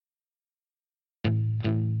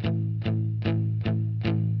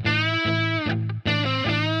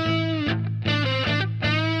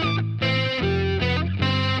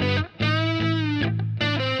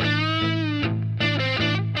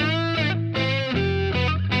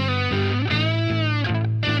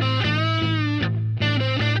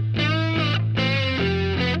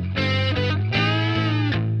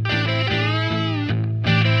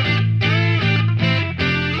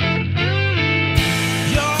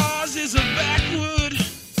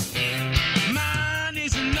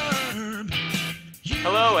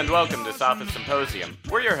and welcome to Sophist Symposium.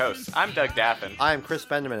 We're your hosts. I'm Doug Daffin. I am Chris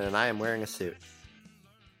Benjamin, and I am wearing a suit.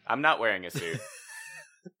 I'm not wearing a suit.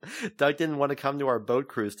 Doug didn't want to come to our boat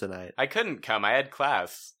cruise tonight. I couldn't come. I had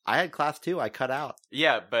class. I had class too. I cut out.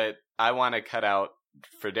 Yeah, but I want to cut out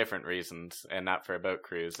for different reasons and not for a boat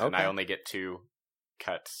cruise. And I only get 2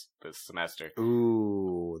 cuts this semester.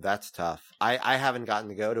 Ooh, that's tough. I haven't gotten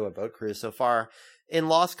to go to a boat cruise so far in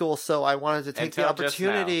law school, so I wanted to take the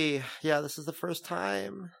opportunity. Yeah, this is the first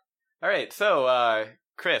time. All right, so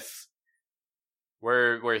Chris,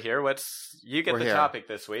 we're here. You get the topic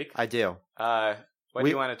this week? I do. What do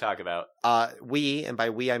you want to talk about? We, and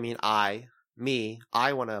by we I mean I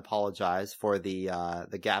want to apologize for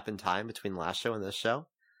the gap in time between the last show and this show.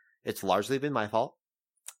 It's largely been my fault.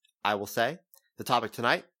 I will say the topic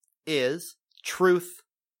tonight is truth.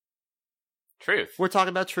 Truth. We're talking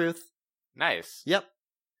about truth. Nice. Yep.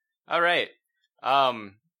 All right.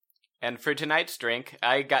 And for tonight's drink,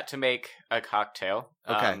 I got to make a cocktail.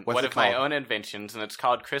 Okay. What's one it of called? my own inventions, and it's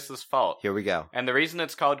called Chris's Fault. Here we go. And the reason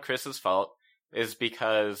it's called Chris's Fault is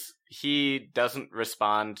because he doesn't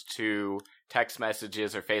respond to text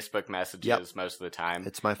messages or Facebook messages most of the time.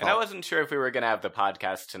 It's my fault. And I wasn't sure if we were going to have the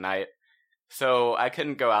podcast tonight, so I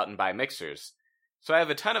couldn't go out and buy mixers. So I have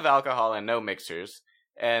a ton of alcohol and no mixers,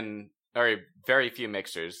 or very few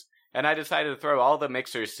mixers, and I decided to throw all the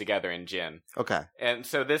mixers together in gin. Okay. And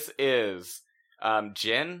so this is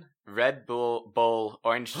gin, Red Bull,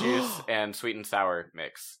 orange juice, and sweet and sour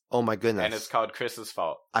mix. Oh my goodness. And it's called Chris's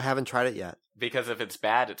Fault. I haven't tried it yet. Because if it's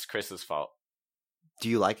bad, it's Chris's fault. Do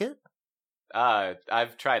you like it?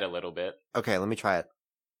 I've tried a little bit. Okay, let me try it.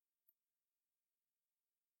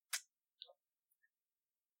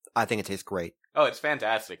 I think it tastes great. Oh, it's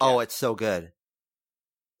fantastic. Oh, yeah. it's so good.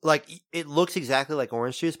 Like, it looks exactly like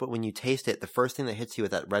orange juice, but when you taste it, the first thing that hits you is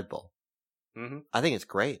that Red Bull. Mm-hmm. I think it's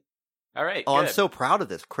great. All right, Oh, good. I'm so proud of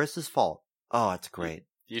this. Chris's Fault. Oh, it's great.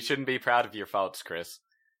 You shouldn't be proud of your faults, Chris.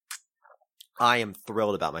 I am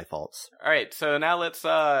thrilled about my faults. All right, so now let's,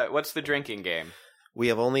 what's the drinking game? We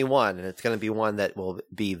have only one, and it's going to be one that will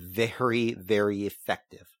be very, very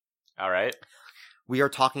effective. All right. We are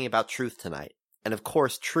talking about truth tonight. And of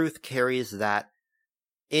course, truth carries that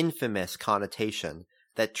infamous connotation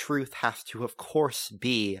that truth has to, of course,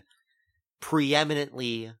 be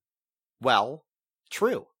preeminently, well,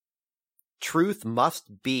 true. Truth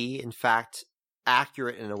must be, in fact,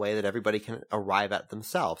 accurate in a way that everybody can arrive at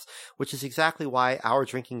themselves, which is exactly why our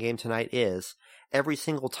drinking game tonight is every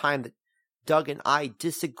single time that Doug and I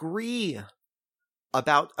disagree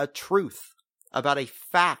about a truth, about a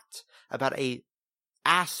fact, about a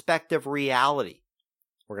aspect of reality,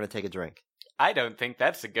 we're going to take a drink. I don't think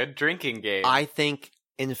that's a good drinking game. I think,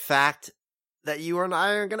 in fact, that you and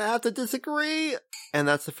I are going to have to disagree. And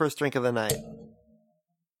that's the first drink of the night.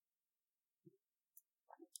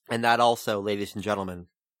 And that also, ladies and gentlemen,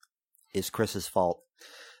 is Chris's fault.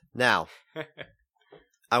 Now,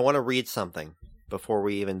 I want to read something before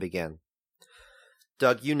we even begin.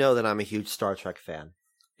 Doug, you know that I'm a huge Star Trek fan.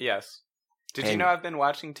 Yes. Did you know I've been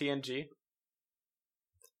watching TNG?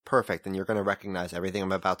 Perfect, and you're going to recognize everything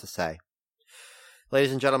I'm about to say.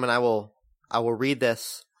 Ladies and gentlemen, I will read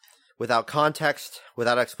this without context,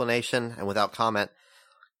 without explanation, and without comment,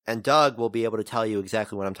 and Doug will be able to tell you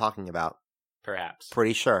exactly what I'm talking about. Perhaps.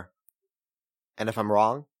 Pretty sure. And if I'm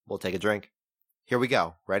wrong, we'll take a drink. Here we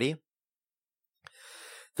go. Ready?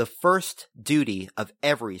 The first duty of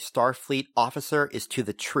every Starfleet officer is to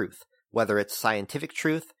the truth, whether it's scientific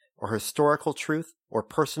truth, or historical truth, or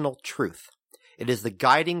personal truth. It is the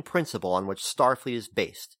guiding principle on which Starfleet is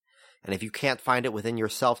based. And if you can't find it within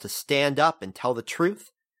yourself to stand up and tell the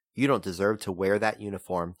truth, you don't deserve to wear that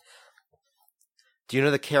uniform. Do you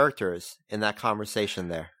know the characters in that conversation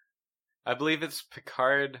there? I believe it's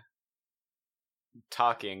Picard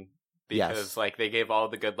talking because, Yes. they gave all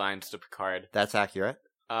the good lines to Picard. That's accurate.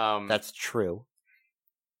 That's true.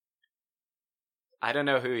 I don't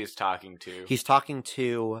know who he's talking to. He's talking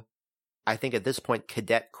to, I think at this point,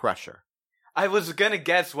 Cadet Crusher. I was gonna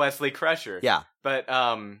guess Wesley Crusher. Yeah. But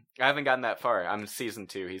I haven't gotten that far. I'm season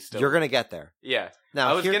 2. He's still. You're gonna get there. Yeah.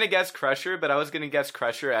 Now, I was gonna guess Crusher, but I was gonna guess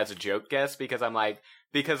Crusher as a joke guess because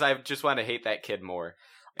because I just want to hate that kid more.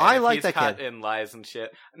 And I if like he's that caught kid. in lies and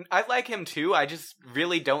shit. I like him too. I just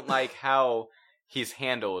really don't like how he's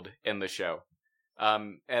handled in the show.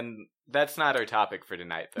 And that's not our topic for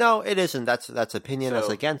tonight, though. No, it isn't. That's opinion as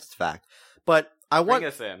against fact. But Bring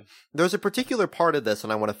us in. There's a particular part of this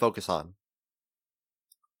and I want to focus on.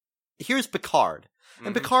 Here's Picard.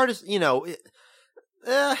 And Picard is,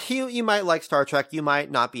 You might like Star Trek, you might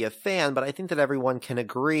not be a fan, but I think that everyone can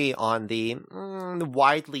agree on the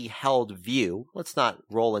widely held view, let's not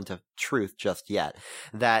roll into truth just yet,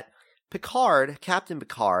 that Picard, Captain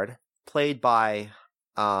Picard, played by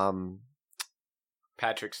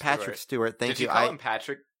Patrick Stewart. Patrick Stewart, thank you. Did you call him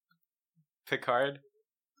Patrick Picard?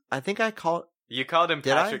 I think I called... You called him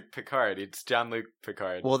Did Patrick Picard. It's Jean-Luc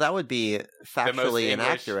Picard. Well, that would be factually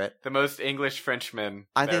inaccurate. The most English Frenchman.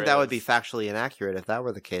 I think that would be factually inaccurate if that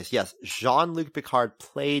were the case. Yes, Jean-Luc Picard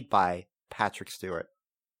played by Patrick Stewart.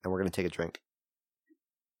 And we're going to take a drink.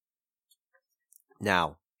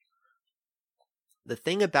 Now, the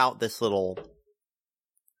thing about this little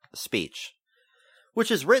speech, which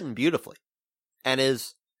is written beautifully, and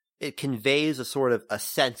it conveys a sort of a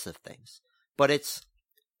sense of things, but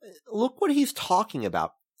look what he's talking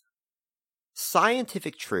about.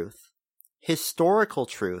 Scientific truth, historical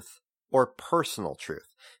truth, or personal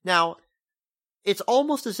truth. Now, it's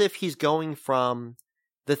almost as if he's going from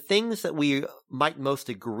the things that we might most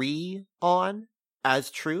agree on as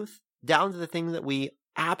truth down to the things that we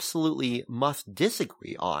absolutely must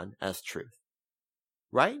disagree on as truth.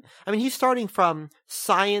 Right? I mean, he's starting from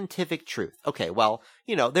scientific truth. Okay, well,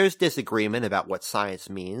 there's disagreement about what science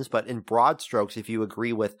means, but in broad strokes, if you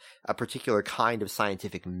agree with a particular kind of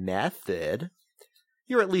scientific method,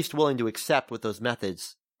 you're at least willing to accept what those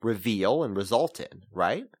methods reveal and result in,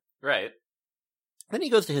 right? Right. Then he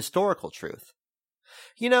goes to historical truth.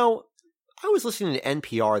 I was listening to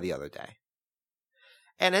NPR the other day,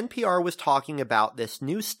 and NPR was talking about this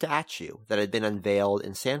new statue that had been unveiled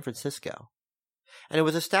in San Francisco. And it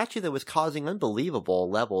was a statue that was causing unbelievable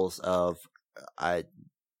levels of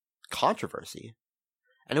controversy.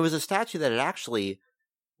 And it was a statue that had actually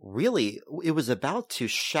it was about to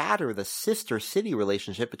shatter the sister city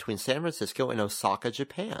relationship between San Francisco and Osaka,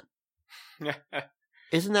 Japan.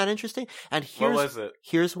 Isn't that interesting? And what was it?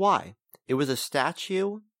 Here's why. It was a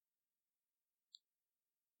statue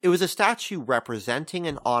representing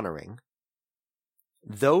and honoring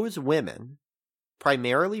those women,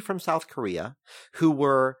 primarily from South Korea, who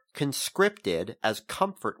were conscripted as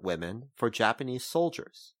comfort women for Japanese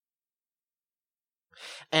soldiers.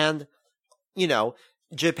 And,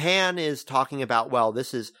 Japan is talking about, well,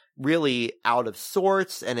 this is really out of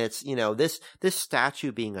sorts, and it's, this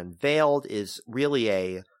statue being unveiled is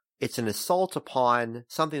really it's an assault upon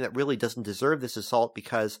something that really doesn't deserve this assault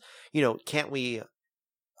because,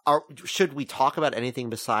 should we talk about anything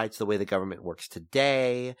besides the way the government works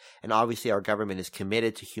today? And obviously our government is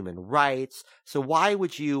committed to human rights. So why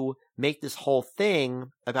would you make this whole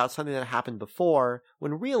thing about something that happened before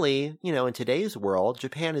when really, in today's world,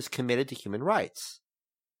 Japan is committed to human rights?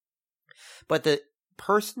 But the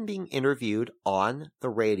person being interviewed on the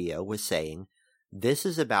radio was saying, this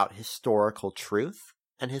is about historical truth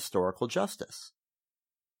and historical justice.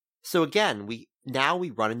 So again, we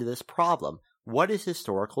run into this problem. What is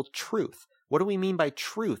historical truth? What do we mean by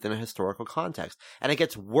truth in a historical context? And it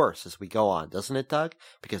gets worse as we go on, doesn't it, Doug?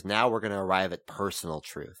 Because now we're going to arrive at personal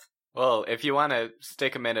truth. Well, if you want to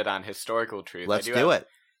stick a minute on historical truth, let's do it.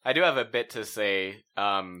 I do have a bit to say,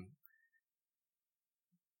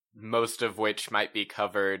 most of which might be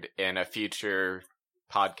covered in a future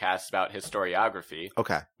podcast about historiography.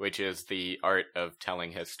 Okay. Which is the art of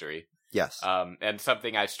telling history. Yes. And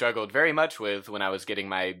something I struggled very much with when I was getting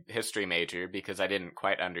my history major because I didn't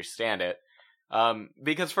quite understand it.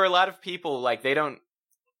 Because for a lot of people, they don't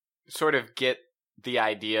sort of get the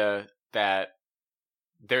idea that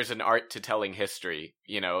there's an art to telling history,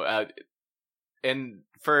 and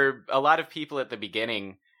for a lot of people at the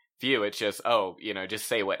beginning view, it's just, just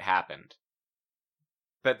say what happened.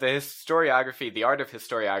 But the art of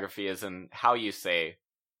historiography is in how you say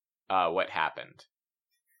what happened.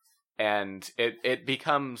 And it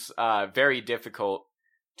becomes very difficult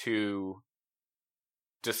to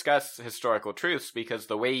discuss historical truths because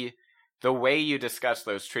the way you discuss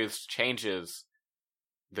those truths changes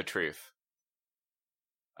the truth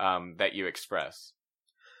that you express.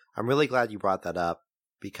 I'm really glad you brought that up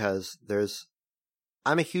because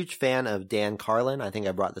I'm a huge fan of Dan Carlin. I think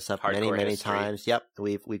I brought this up Hardcore many history. times. Yep,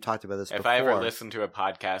 we've talked about this before. If I ever listen to a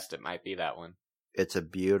podcast, it might be that one. It's a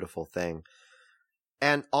beautiful thing.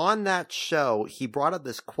 And on that show, he brought up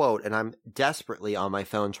this quote, and I'm desperately on my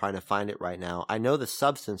phone trying to find it right now. I know the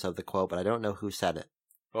substance of the quote, but I don't know who said it.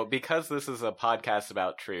 Well, because this is a podcast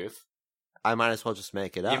about truth, I might as well just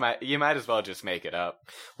make it up. You might as well just make it up.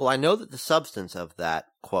 Well, I know that the substance of that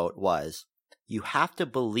quote was, you have to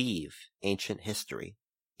believe ancient history,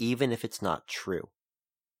 even if it's not true.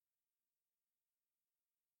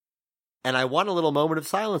 And I want a little moment of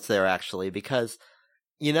silence there, actually, because,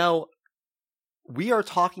 we are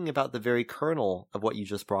talking about the very kernel of what you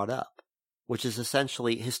just brought up, which is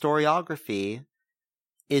essentially historiography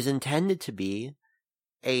is intended to be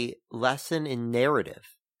a lesson in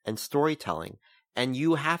narrative and storytelling. And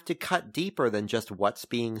you have to cut deeper than just what's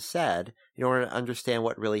being said in order to understand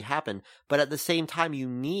what really happened. But at the same time, you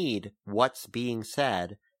need what's being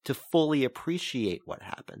said to fully appreciate what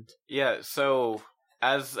happened. Yeah, so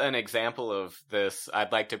as an example of this,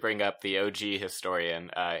 I'd like to bring up the OG historian,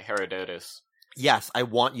 Herodotus. Yes, I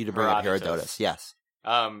want you to bring up Herodotus, yes.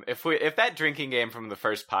 If that drinking game from the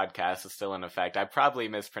first podcast is still in effect, I probably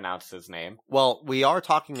mispronounced his name. Well, we are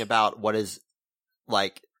talking about what is,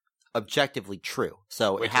 like, objectively true.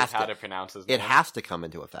 So Which it has is how to pronounce his name. It has to come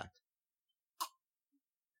into effect.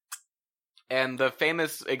 And the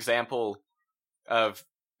famous example of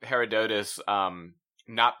Herodotus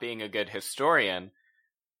not being a good historian,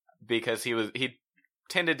 because he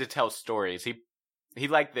tended to tell stories. He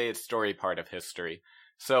liked the story part of history.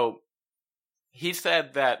 So he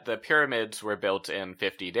said that the pyramids were built in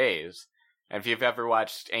 50 days. And if you've ever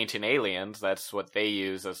watched Ancient Aliens, that's what they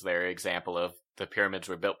use as their example of the pyramids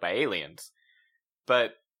were built by aliens.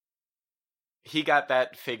 But he got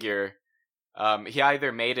that figure, he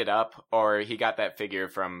either made it up or he got that figure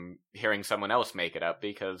from hearing someone else make it up,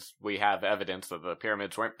 because we have evidence that the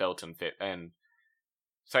pyramids weren't built in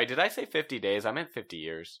sorry, did I say 50 days? I meant 50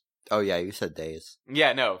 years. Oh yeah, you said days.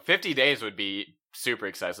 Yeah, no, 50 days would be super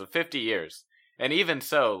excessive. 50 years. And even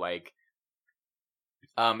so, like,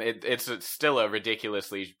 it's still a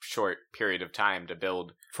ridiculously short period of time to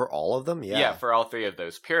build. For all of them? Yeah. Yeah, for all three of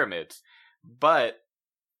those pyramids. But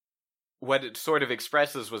what it sort of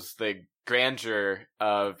expresses was the grandeur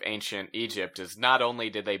of ancient Egypt, is not only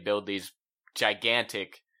did they build these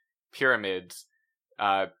gigantic pyramids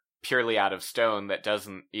purely out of stone that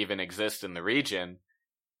doesn't even exist in the region,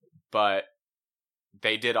 but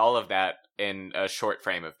they did all of that in a short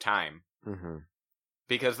frame of time. Mm-hmm.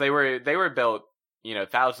 Because they were built,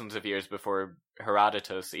 thousands of years before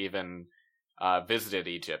Herodotus even visited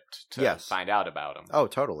Egypt to find out about them. Oh,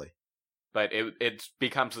 totally. But it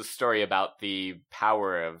becomes a story about the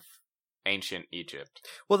power of ancient Egypt.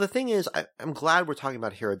 Well, the thing is, I'm glad we're talking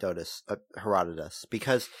about Herodotus,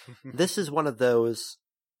 because this is one of those.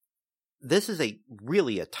 This is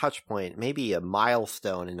really a touch point, maybe a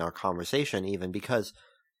milestone in our conversation, even because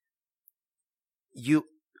you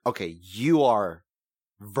are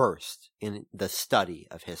versed in the study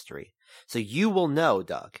of history. So you will know,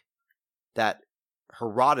 Doug, that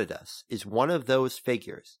Herodotus is one of those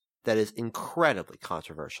figures that is incredibly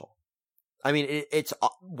controversial. I mean, it's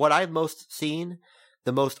what I've most seen,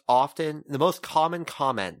 the most common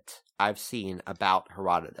comment I've seen about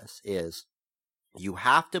Herodotus is, you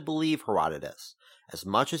have to believe Herodotus as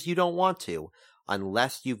much as you don't want to,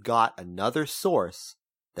 unless you've got another source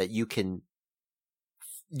that you can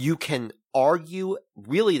argue,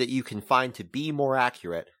 really, that you can find to be more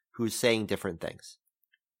accurate, who's saying different things.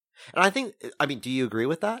 And do you agree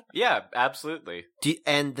with that? Yeah, absolutely.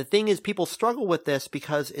 And the thing is, people struggle with this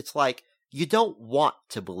because it's like, you don't want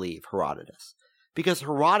to believe Herodotus. Because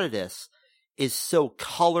Herodotus is so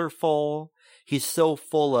colorful, he's so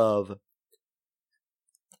full of,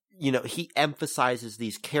 he emphasizes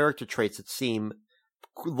these character traits that seem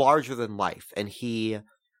larger than life, and he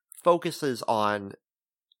focuses on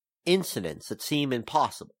incidents that seem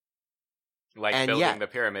impossible. Like and building the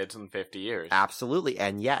pyramids in 50 years. Absolutely.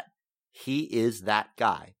 And yet, he is that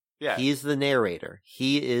guy. Yeah. He's the narrator.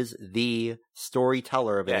 He is the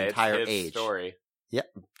storyteller of an entire it's his age. Story. Yeah.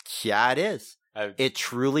 Yeah, it is. It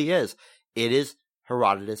truly is. It is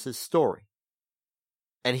Herodotus' story.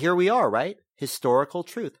 And here we are, right? Historical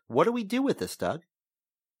truth. What do we do with this, Doug?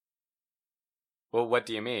 Well, what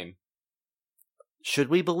do you mean? Should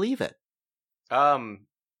we believe it?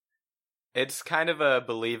 It's kind of a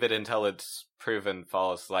believe it until it's proven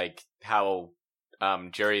false, like how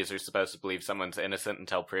juries are supposed to believe someone's innocent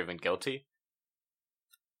until proven guilty.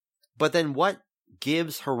 But then what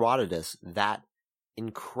gives Herodotus that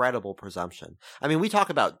incredible presumption? I mean, we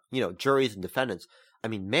talk about, juries and defendants. I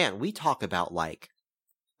mean, man, we talk about, like,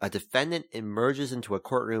 a defendant emerges into a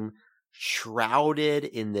courtroom shrouded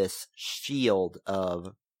in this shield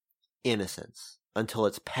of innocence until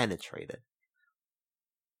it's penetrated.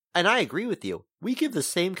 And I agree with you. We give the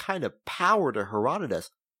same kind of power to Herodotus.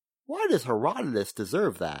 Why does Herodotus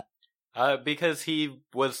deserve that? Because he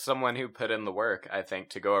was someone who put in the work, I think,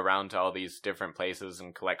 to go around to all these different places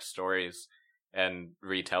and collect stories and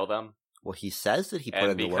retell them. Well, he says that he put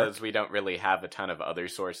in the work. And because we don't really have a ton of other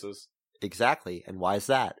sources. Exactly. And why is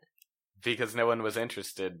that? Because no one was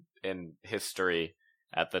interested in history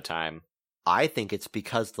at the time. I think it's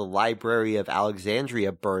because the Library of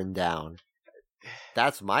Alexandria burned down.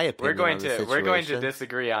 That's my opinion. We're going to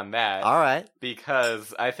disagree on that. All right.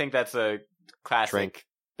 Because I think that's a classic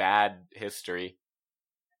bad history.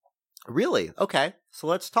 Really? Okay. So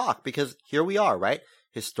let's talk, because here we are, right?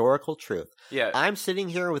 Historical truth. Yeah. I'm sitting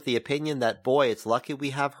here with the opinion that, boy, it's lucky we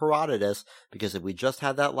have Herodotus, because if we just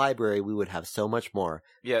had that library, we would have so much more.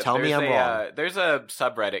 Yeah, Tell me I'm wrong. There's a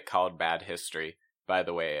subreddit called Bad History, by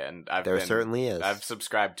the way, and certainly is. I've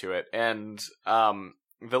subscribed to it. And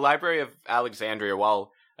the Library of Alexandria,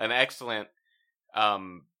 while an excellent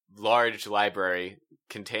large library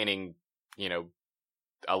containing,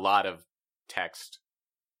 a lot of text,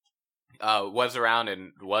 was around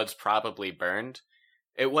and was probably burned.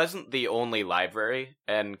 It wasn't the only library,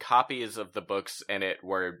 and copies of the books in it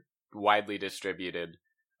were widely distributed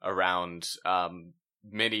around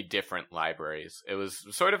many different libraries. It was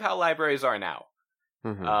sort of how libraries are now.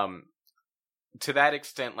 Mm-hmm. To that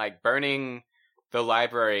extent, like burning the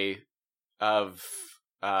library or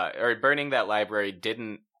burning that library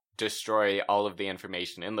didn't destroy all of the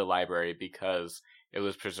information in the library because it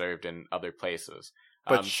was preserved in other places.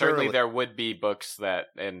 But certainly there would be books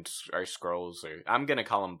or scrolls, or I'm going to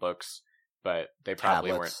call them books, but they probably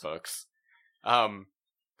tablets. weren't books.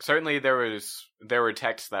 Certainly there were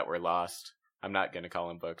texts that were lost. I'm not going to call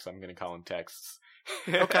them books. I'm going to call them texts.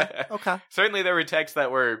 Okay. Certainly there were texts that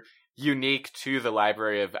were unique to the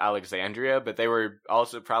Library of Alexandria, but they were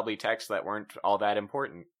also probably texts that weren't all that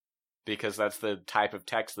important, because that's the type of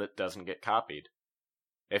text that doesn't get copied.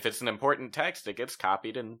 If it's an important text, it gets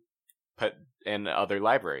copied and put in other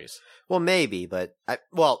libraries. Well, maybe, but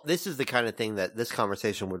this is the kind of thing that this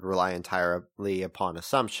conversation would rely entirely upon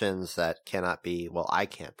assumptions that cannot be, I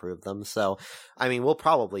can't prove them. So, we'll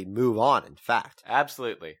probably move on, in fact.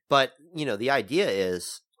 Absolutely. But, the idea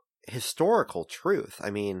is historical truth.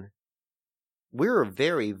 We're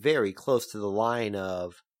very, very close to the line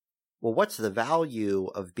of, what's the value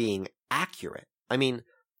of being accurate?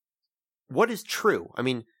 What is true?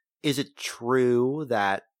 Is it true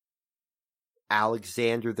that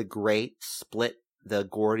Alexander the Great split the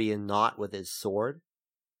Gordian knot with his sword?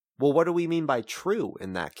 Well, what do we mean by true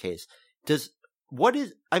in that case?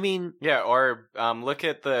 Yeah, or look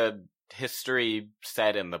at the history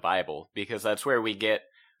said in the Bible, because that's where we get,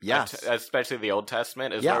 especially the Old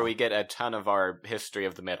Testament, is where we get a ton of our history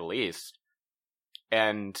of the Middle East.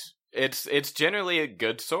 And it's generally a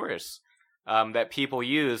good source that people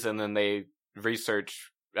use, and then they research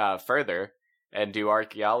further and do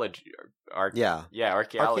archaeology.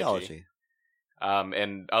 Archaeology.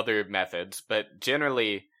 And other methods, but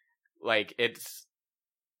generally, it's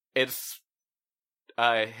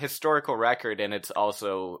a historical record, and it's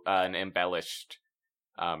also an embellished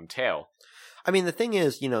tale. The thing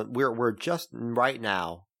is, we're just right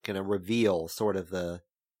now going to reveal sort of the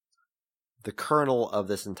kernel of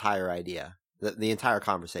this entire idea, the entire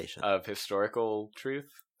conversation of historical truth.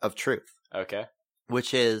 Of truth, okay,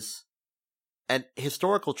 which is. And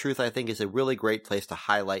historical truth, I think, is a really great place to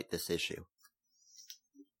highlight this issue.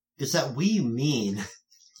 Is that we mean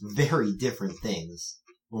very different things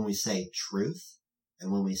when we say truth and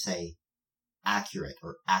when we say accurate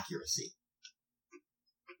or accuracy.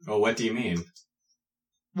 Well, what do you mean?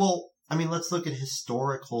 Well, let's look at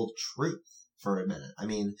historical truth for a minute.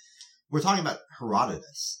 We're talking about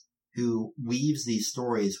Herodotus, who weaves these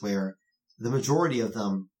stories where the majority of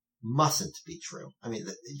them mustn't be true.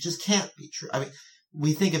 It just can't be true.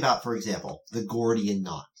 We think about, for example, the Gordian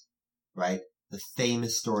knot, right? The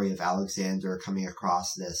famous story of Alexander coming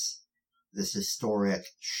across this historic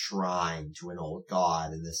shrine to an old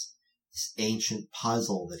god, and this ancient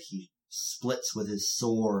puzzle that he splits with his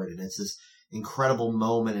sword, and it's this incredible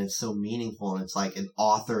moment, and it's so meaningful, and it's like an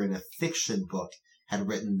author in a fiction book had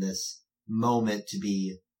written this moment to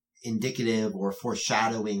be indicative or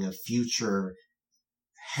foreshadowing of future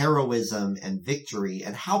heroism and victory,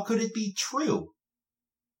 and how could it be true?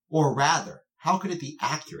 Or rather, how could it be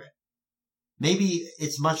accurate? Maybe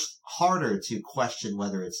it's much harder to question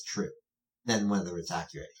whether it's true than whether it's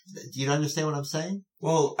accurate. Do you understand what I'm saying?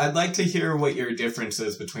 Well, I'd like to hear what your difference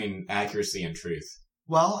is between accuracy and truth.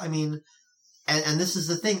 Well, and this is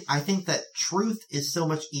the thing. I think that truth is so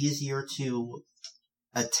much easier to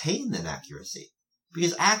attain than accuracy.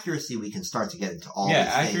 Because accuracy, we can start to get into all these things.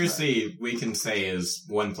 Yeah, accuracy, we can say, is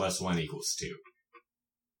 1 + 1 = 2.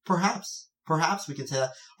 Perhaps we can say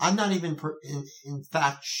that. I'm not even, in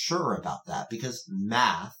fact, sure about that, because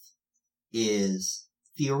math is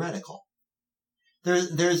theoretical.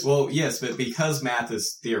 There's Well, yes, but because math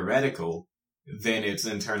is theoretical, then it's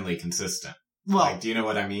internally consistent. Well, do you know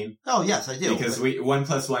what I mean? Oh, yes, I do. Because 1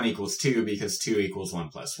 + 1 = 2, because 2 =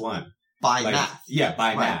 1 + 1. By math. Yeah,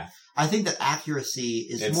 by math. I think that accuracy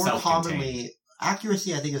is more commonly,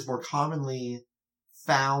 Accuracy, I think, is more commonly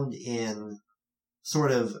found in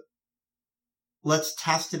sort of, let's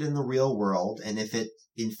test it in the real world, and if it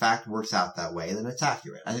in fact works out that way, then it's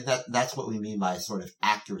accurate. I think that's what we mean by sort of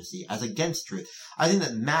accuracy as against truth. I think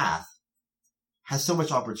that math has so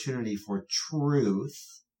much opportunity for truth,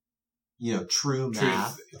 true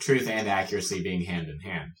math. Truth and accuracy being hand in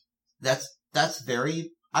hand.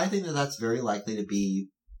 I think that's very likely to be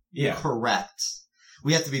Yeah. correct.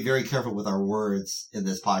 We have to be very careful with our words in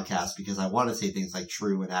this podcast because I want to say things like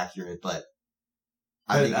true and accurate, but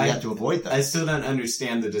I think we have to avoid them. I still don't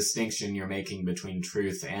understand the distinction you're making between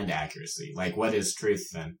truth and accuracy. Like, what is truth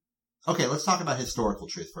then? Okay, let's talk about historical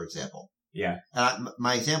truth, for example. Yeah. And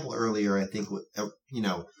my example earlier, I think,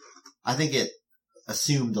 I think it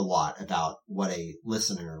assumed a lot about what a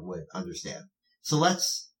listener would understand. So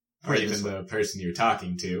let's Or even the person you're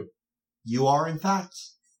talking to. You are, in fact.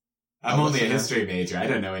 I'm only a history major. I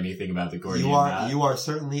don't know anything about the Gordian knot. You are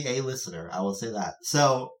certainly a listener. I will say that.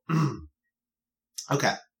 So,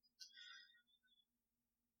 okay.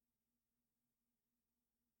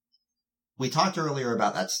 We talked earlier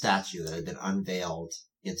about that statue that had been unveiled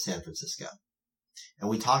in San Francisco. And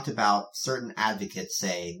we talked about certain advocates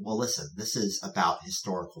saying, well, listen, this is about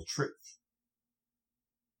historical truth.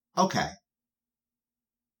 Okay.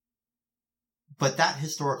 But that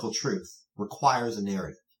historical truth requires a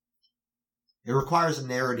narrative. It requires a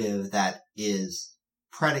narrative that is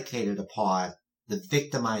predicated upon the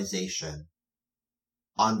victimization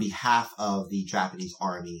on behalf of the Japanese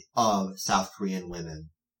army of South Korean women.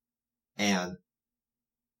 And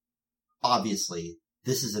obviously,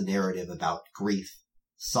 this is a narrative about grief,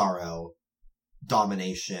 sorrow,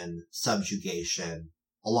 domination, subjugation,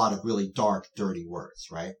 a lot of really dark, dirty words,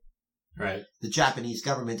 right? Right. The Japanese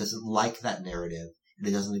government doesn't like that narrative, and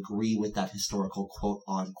it doesn't agree with that historical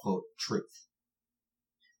quote-unquote truth.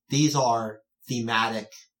 These are thematic,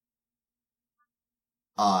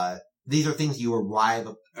 these are things you arrive...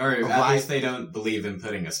 Or at least they don't believe in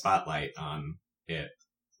putting a spotlight on it.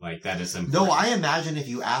 Like, that is important. No, I imagine if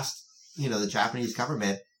you asked, the Japanese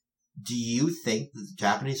government, do you think that the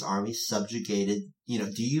Japanese army subjugated,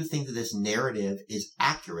 do you think that this narrative is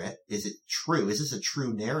accurate? Is it true? Is this a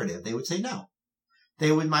true narrative? They would say no.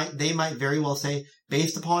 They might very well say,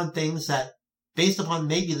 based upon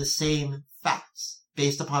maybe the same facts,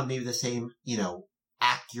 based upon maybe the same,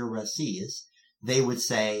 accuracies, they would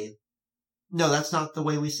say, no, that's not the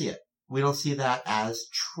way we see it. We don't see that as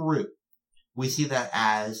true. We see that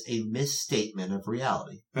as a misstatement of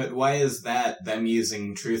reality. But why is that them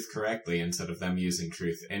using truth correctly instead of them using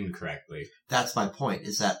truth incorrectly? That's my point,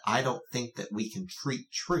 is that I don't think that we can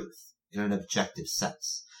treat truth in an objective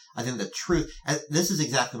sense. I think that truth, and this is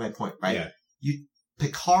exactly my point, right? Yeah.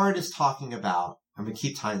 Picard is talking about, I'm going to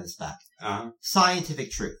keep tying this back,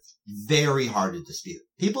 scientific truth. Very hard to dispute.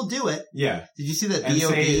 People do it. Yeah. Did you see that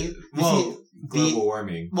global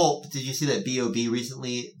warming. Well, did you see that BOB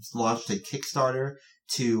recently launched a Kickstarter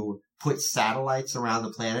to put satellites around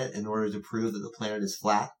the planet in order to prove that the planet is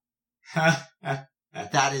flat?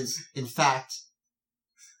 That is, in fact,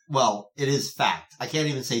 it is fact. I can't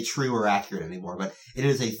even say true or accurate anymore, but it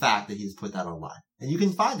is a fact that he's put that online. And you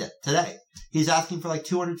can find it today. He's asking for like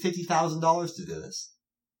 $250,000 to do this.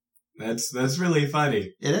 That's really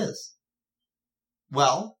funny. It is.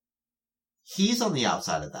 Well, he's on the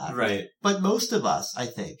outside of that. Right. But most of us, I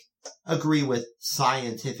think, agree with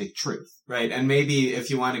scientific truth. Right. And maybe if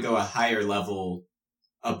you want to go a higher level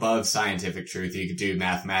above scientific truth, you could do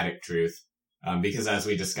mathematic truth. Because as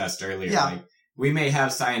we discussed earlier, we may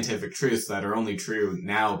have scientific truths that are only true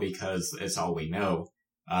now because it's all we know,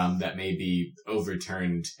 that may be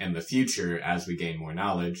overturned in the future as we gain more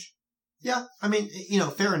knowledge. Yeah, I mean,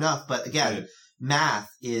 fair enough, but again, math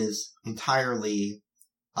is entirely,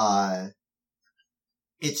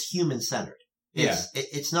 it's human-centered.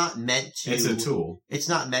 It's not meant to... It's a tool. It's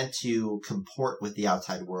not meant to comport with the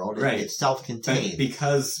outside world. Right. It's self-contained.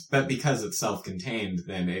 But because it's self-contained,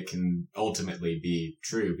 then it can ultimately be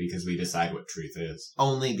true because we decide what truth is.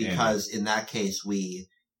 Only because in that case, we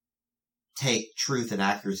take truth and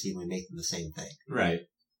accuracy and we make them the same thing. Right.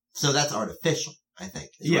 So that's artificial, I think,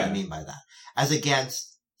 is what I mean by that. As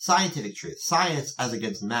against scientific truth. Science, as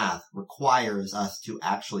against math, requires us to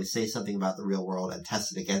actually say something about the real world and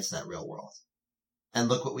test it against that real world. And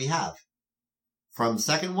look what we have. From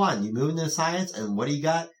second one, you move into science, and what do you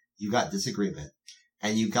got? You got disagreement.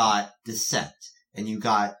 And you got dissent. And you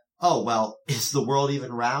got, is the world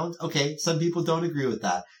even round? Okay, some people don't agree with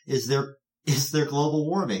that. Is there global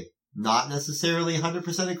warming? Not necessarily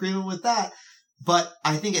 100% agreement with that. But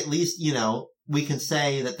I think at least, we can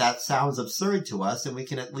say that sounds absurd to us, and we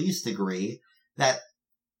can at least agree that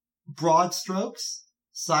broad strokes,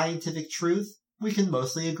 scientific truth, we can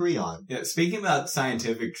mostly agree on. Yeah, speaking about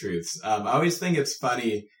scientific truths, I always think it's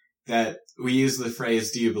funny that we use the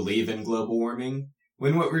phrase, do you believe in global warming?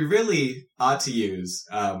 When what we really ought to use,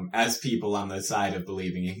 as people on the side of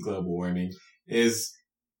believing in global warming, is,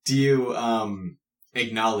 do you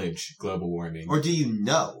acknowledge global warming? Or do you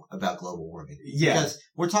know about global warming? Yeah. Because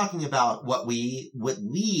we're talking about what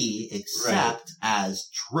we accept as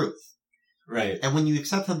truth. Right. And when you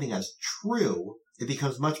accept something as true, it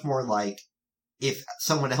becomes much more like if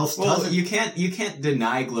someone else doesn't. You can't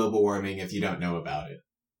deny global warming if you don't know about it.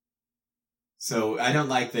 So I don't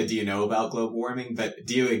like the do you know about global warming, but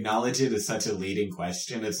do you acknowledge it is such a leading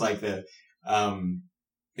question. It's like the,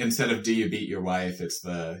 instead of do you beat your wife, it's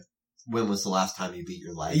the, when was the last time you beat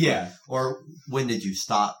your wife? Yeah. Or when did you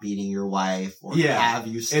stop beating your wife? Or yeah. have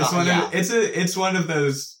you stopped? It's one of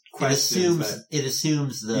those questions. It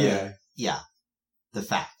assumes the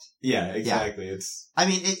fact. Yeah, exactly. Yeah.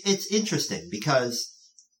 It's interesting because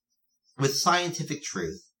with scientific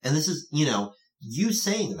truth, and this is, you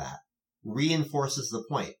saying that reinforces the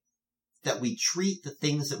point that we treat the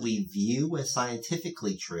things that we view as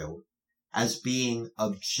scientifically true as being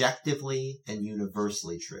objectively and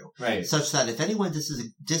universally true. Right. Such that if anyone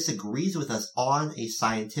disagrees with us on a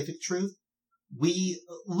scientific truth, we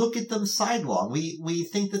look at them sidelong. We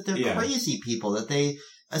think that they're crazy people, that they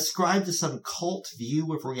ascribe to some cult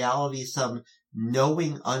view of reality, some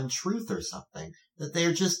knowing untruth or something, that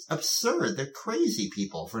they're just absurd. They're crazy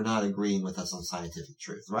people for not agreeing with us on scientific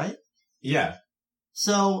truth, right? Yeah.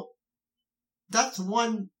 So that's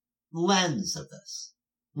one lens of this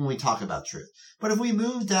when we talk about truth. But if we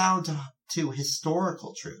move down to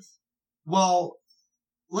historical truth, well,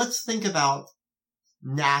 let's think about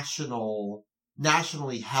nationally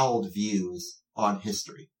held views on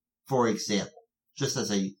history, for example, just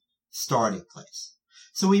as a starting place.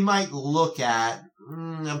 So we might look at,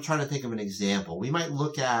 I'm trying to think of an example. We might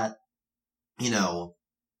look at,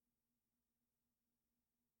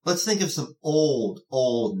 let's think of some old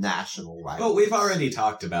national rivalries. Well, we've already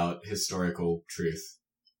talked about historical truth,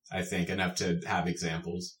 I think, enough to have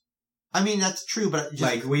examples. I mean, that's true, but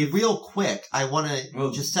just real quick, I want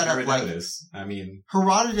to just set up Herodotus.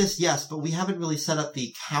 Herodotus, yes, but we haven't really set up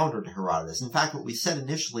the counter to Herodotus. In fact, what we said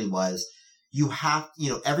initially was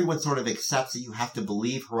everyone sort of accepts that you have to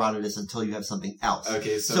believe Herodotus until you have something else.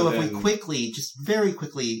 Okay, so if we very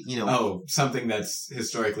quickly, something that's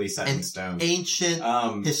historically set in stone.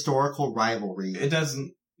 Ancient historical rivalry. It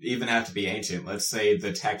doesn't even have to be ancient. Let's say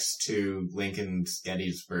the text to Lincoln's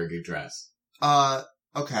Gettysburg Address.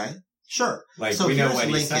 Okay. Sure. So we know what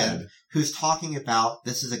Lincoln, he said. Who's talking about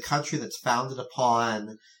this is a country that's founded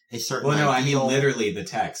upon a certain ideal. I mean literally the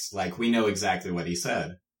text. We know exactly what he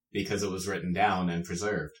said because it was written down and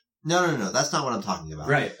preserved. No. That's not what I'm talking about.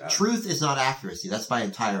 Right. Truth is not accuracy. That's my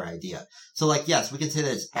entire idea. So yes, we can say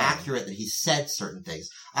that it's accurate that he said certain things.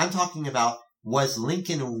 I'm talking about, was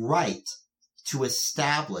Lincoln right to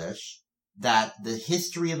establish that the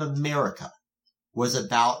history of America was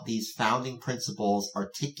about these founding principles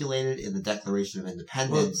articulated in the Declaration of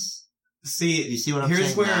Independence? Well, you see what I'm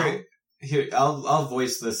saying now? I'll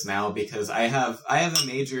voice this now because I have a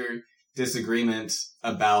major disagreement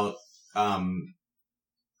about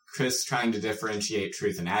Chris trying to differentiate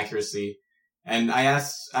truth and accuracy. And I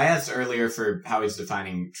asked earlier for how he's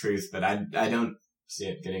defining truth, but I don't see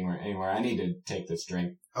it getting anywhere. I need to take this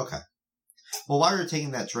drink. Okay. Well, while you're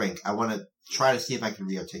taking that drink, I want to try to see if I can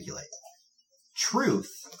rearticulate. Truth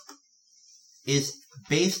is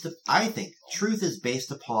based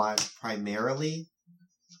upon primarily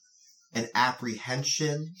an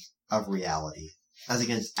apprehension of reality, as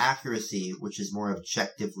against accuracy, which is more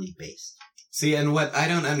objectively based. See, and what I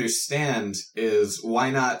don't understand is why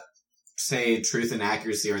not say truth and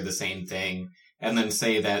accuracy are the same thing, and then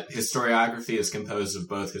say that historiography is composed of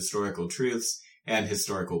both historical truths and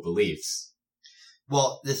historical beliefs.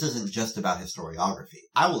 Well, this isn't just about historiography.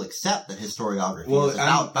 I will accept that historiography is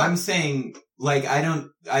about... I'm saying,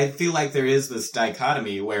 I feel like there is this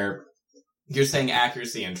dichotomy where you're saying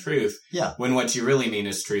accuracy and truth, when what you really mean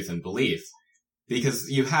is truth and belief. Because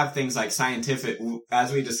you have things like scientific,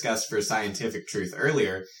 as we discussed for scientific truth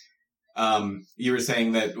earlier, you were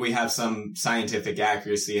saying that we have some scientific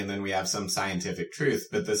accuracy and then we have some scientific truth,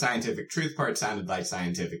 but the scientific truth part sounded like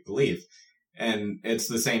scientific belief. And it's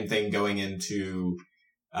the same thing going into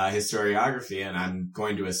historiography, and I'm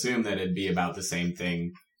going to assume that it'd be about the same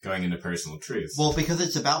thing going into personal truth. Well, because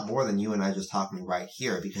it's about more than you and I just talking right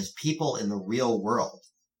here, because people in the real world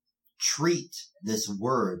treat this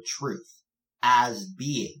word truth as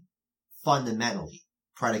being fundamentally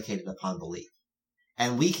predicated upon belief.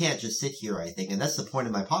 And we can't just sit here, I think, and that's the point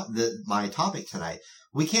of my topic tonight.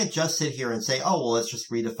 We can't just sit here and say, oh, well, let's just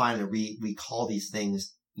redefine it. We call these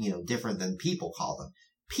things, different than people call them.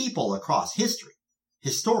 People across history,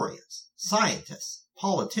 historians, scientists,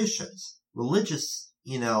 politicians, religious,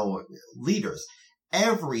 leaders,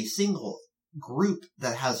 every single group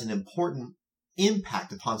that has an important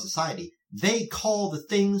impact upon society, they call the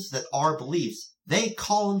things that are beliefs, they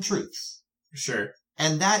call them truths. Sure.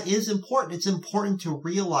 And that is important. It's important to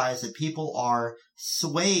realize that people are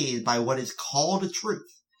swayed by what is called a truth.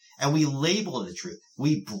 And we label it a truth.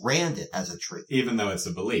 We brand it as a truth. Even though it's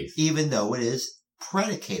a belief. Even though it is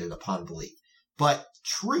predicated upon belief. But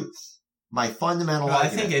truth, my fundamental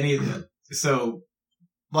argument... I think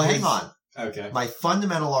Well, hang on. Okay. My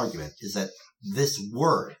fundamental argument is that this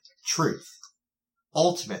word, truth,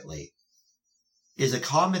 ultimately is a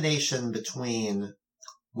combination between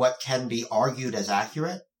what can be argued as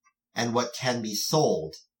accurate and what can be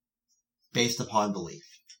sold based upon belief.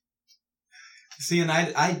 See, and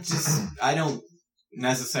I don't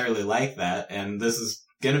necessarily like that, and this is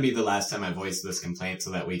going to be the last time I voice this complaint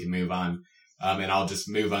so that we can move on, and I'll just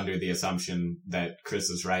move under the assumption that Chris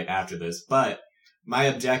is right after this. But my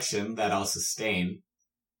objection that I'll sustain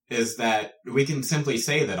is that we can simply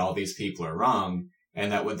say that all these people are wrong,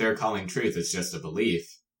 and that what they're calling truth is just a belief.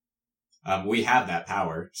 We have that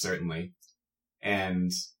power, certainly.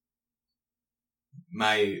 And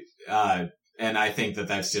and I think that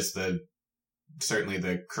that's just certainly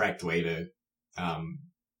the correct way to,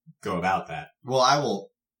 go about that. Well, I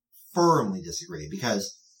will firmly disagree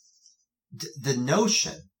because the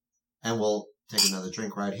notion, and we'll take another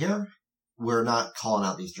drink right here. We're not calling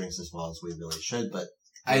out these drinks as well as we really should, but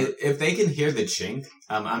if they can hear the chink,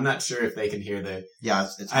 I'm not sure if they can hear the... Yeah,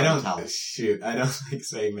 it's I don't like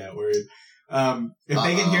saying that word. If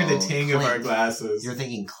they can hear the ting clink of our glasses... You're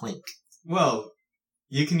thinking clink. Well,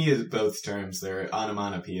 you can use both terms. They're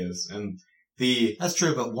onomatopoeias. And That's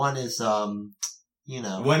true, but one is, one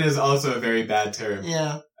is also a very bad term.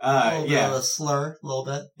 Yeah. A little bit of a slur, a little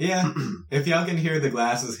bit. Yeah. If y'all can hear the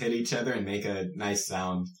glasses hit each other and make a nice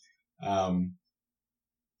sound,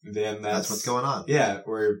 then that's what's going on. Yeah,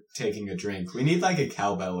 we're taking a drink. We need like a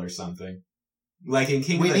cowbell or something. Like in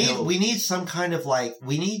King of the Hill. We need some kind of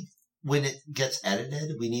when it gets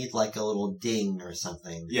edited, we need like a little ding or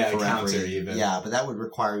something. Yeah, a counter even. Yeah, but that would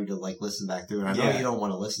require you to listen back through. And I know you don't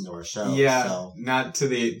want to listen to our show. Yeah, so. Not to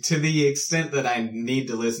the extent that I need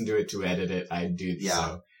to listen to it to edit it, I do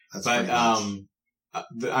so. But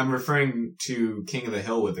I'm referring to King of the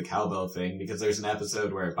Hill with the cowbell thing because there's an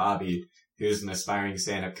episode where Bobby, who's an aspiring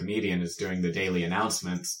stand-up comedian, is doing the daily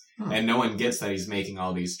announcements, and no one gets that he's making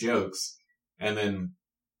all these jokes. And then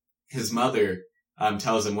his mother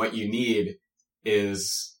tells him what you need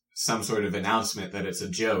is some sort of announcement that it's a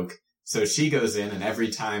joke. So she goes in, and every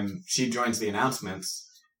time she joins the announcements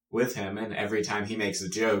with him, and every time he makes a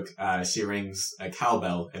joke, she rings a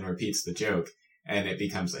cowbell and repeats the joke, and it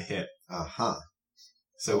becomes a hit. Uh-huh.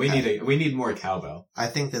 So we need more cowbell. I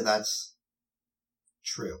think that that's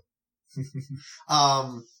true.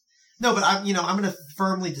 No, but I'm going to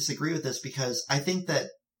firmly disagree with this because I think that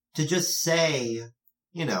to just say,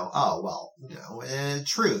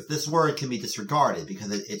 truth, this word can be disregarded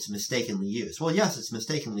because it's mistakenly used. Well, yes, it's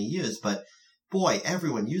mistakenly used, but boy,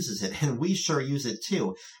 everyone uses it and we sure use it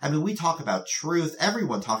too. I mean, we talk about truth.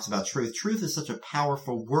 Everyone talks about truth. Truth is such a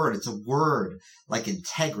powerful word. It's a word like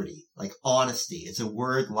integrity, like honesty. It's a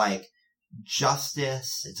word like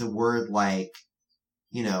justice. It's a word like,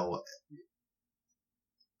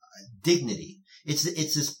 dignity. It's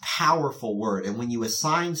this powerful word. And when you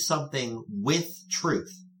assign something with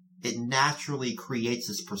truth, it naturally creates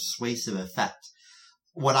this persuasive effect.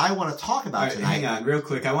 What I want to talk about tonight... Hang on, real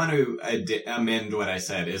quick. I want to amend what I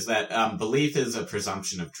said, is that belief is a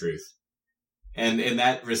presumption of truth. And in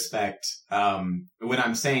that respect, when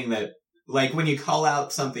I'm saying that, when you call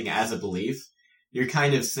out something as a belief, you're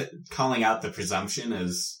kind of calling out the presumption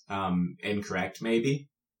as incorrect, maybe?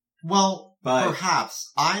 Well,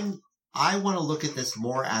 perhaps. I want to look at this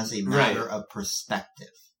more as a matter of perspective.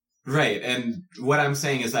 Right, and what I'm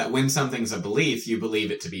saying is that when something's a belief, you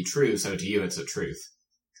believe it to be true, so to you it's a truth.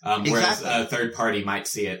 Whereas a third party might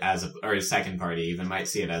see it or a second party even might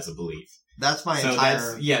see it as a belief. That's my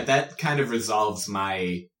that kind of resolves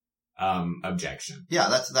my objection. Yeah,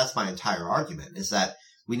 that's my entire argument, is that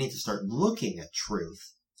we need to start looking at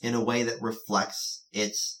truth in a way that reflects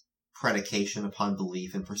its predication upon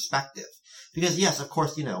belief and perspective. Because yes, of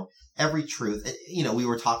course, every truth, we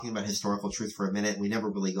were talking about historical truth for a minute and we never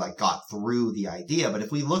really got through the idea. But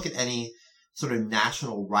if we look at any sort of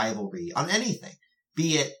national rivalry on anything,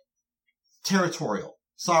 be it territorial,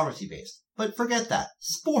 sovereignty based, But forget that.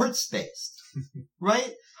 Sports-based.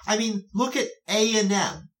 Right? I mean, look at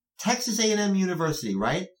A&M. Texas A&M University,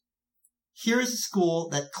 right? Here's a school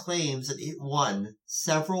that claims that it won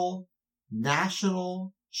several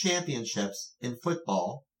national championships in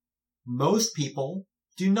football. Most people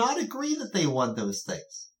do not agree that they won those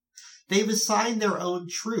things. They've assigned their own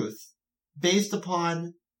truth based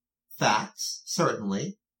upon facts,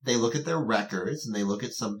 certainly. They look at their records and they look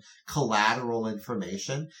at some collateral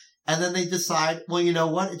information. And then they decide, well, you know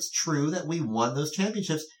what? It's true that we won those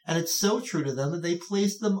championships. And it's so true to them that they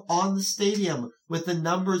placed them on the stadium with the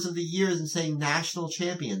numbers of the years and saying national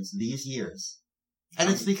champions these years.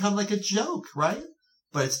 And it's become like a joke, right?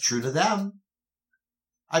 But it's true to them.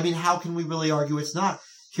 I mean, how can we really argue it's not?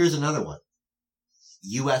 Here's another one.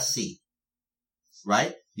 USC.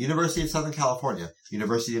 Right? University of Southern California.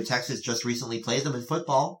 University of Texas just recently played them in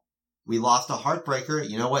football. We lost a heartbreaker.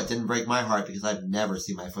 You know what? Didn't break my heart because I've never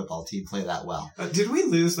seen my football team play that well. Did we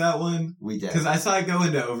lose that one? We did. Because I saw it go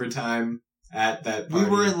into overtime at that party. We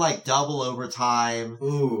were in like double overtime.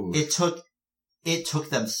 Ooh. It took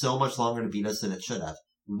them so much longer to beat us than it should have.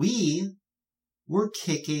 We were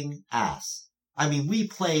kicking ass. I mean, we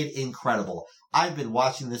played incredible. I've been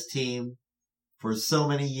watching this team for so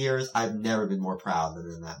many years. I've never been more proud than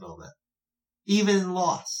in that moment. Even in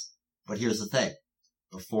loss. But here's the thing.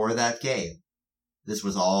 Before that game, this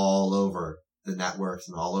was all over the networks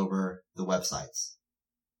and all over the websites.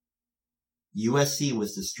 USC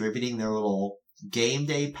was distributing their little game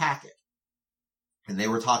day packet. And they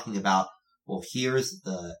were talking about, well, here's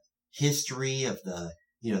the history of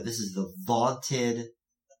this is the vaunted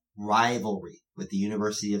rivalry with the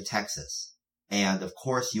University of Texas. And of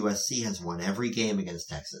course, USC has won every game against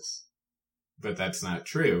Texas. But that's not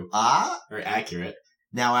true. Or accurate.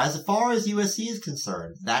 Now, as far as USC is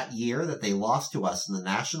concerned, that year that they lost to us in the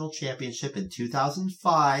national championship in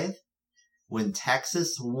 2005, when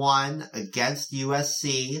Texas won against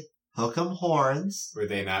USC, hook 'em horns. Were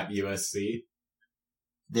they not USC?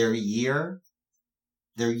 Their year's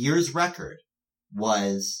record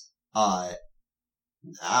was,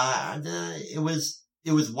 it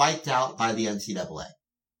was wiped out by the NCAA.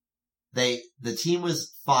 The team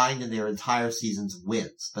was fined in their entire season's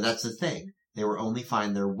wins, but that's the thing. They were only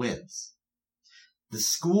fined their wins. The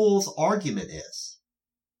school's argument is,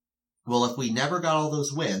 well, if we never got all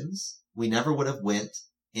those wins, we never would have went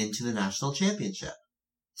into the national championship.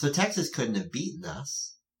 So Texas couldn't have beaten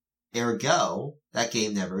us. Ergo, that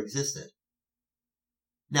game never existed.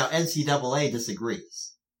 Now, NCAA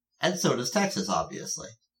disagrees. And so does Texas, obviously.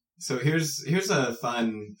 So here's a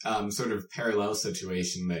fun sort of parallel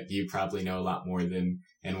situation that you probably know a lot more than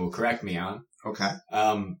and will correct me on. Okay.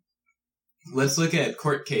 Let's look at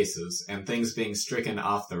court cases and things being stricken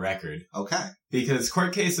off the record. Okay. Because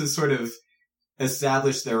court cases sort of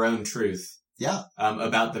establish their own truth. Yeah.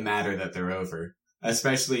 About the matter that they're over.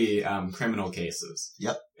 Especially criminal cases.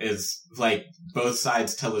 Yep. Is like both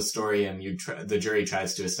sides tell a story and the jury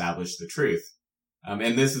tries to establish the truth.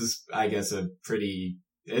 And this is, I guess,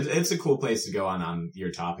 it's a cool place to go on your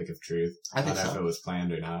topic of truth. I think so. I don't know if it was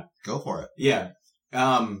planned or not. Go for it. Yeah.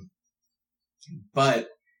 But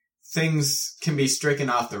things can be stricken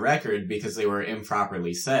off the record because they were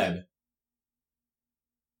improperly said.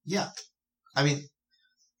 Yeah. I mean,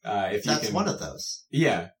 that's one of those.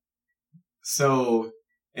 Yeah. So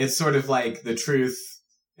it's sort of like the truth.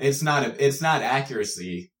 It's not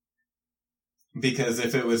accuracy, because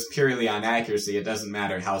if it was purely on accuracy, it doesn't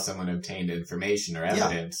matter how someone obtained information or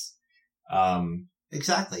evidence. Yeah.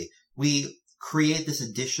 Exactly. We create this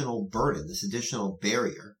additional burden, this additional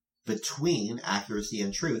barrier between accuracy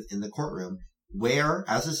and truth in the courtroom, where,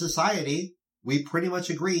 as a society, we pretty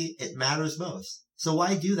much agree it matters most. So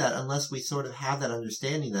why do that unless we sort of have that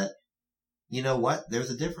understanding that, you know what,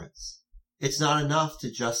 there's a difference. It's not enough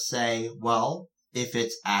to just say, well, if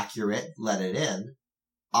it's accurate, let it in.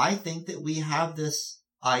 I think that we have this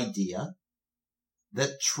idea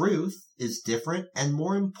that truth is different and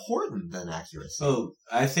more important than accuracy. Oh,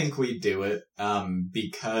 I think we do it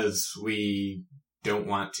because we don't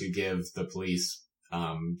want to give the police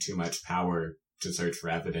too much power to search for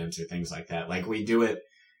evidence or things like that. Like, we do it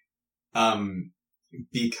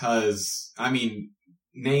because, I mean,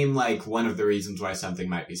 name like one of the reasons why something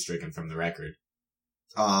might be stricken from the record.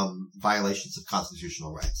 Violations of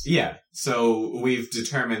constitutional rights. Yeah. So we've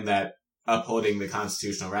determined that upholding the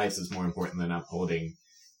constitutional rights is more important than upholding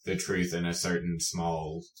the truth in a certain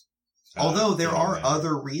small... Although there are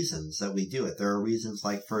other reasons that we do it. There are reasons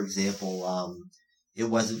like, for example, it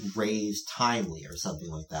wasn't raised timely or something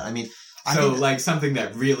like that. I mean... like something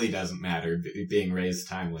that really doesn't matter being raised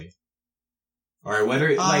timely. Or what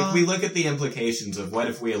are... like, we look at the implications of what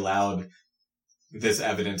if we allowed this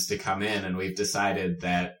evidence to come in, and we've decided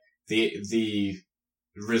that the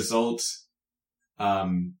result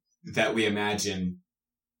that we imagine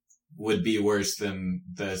would be worse than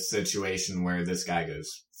the situation where this guy goes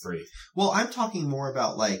free. Well, I'm talking more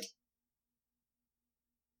about, like,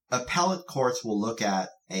 appellate courts will look at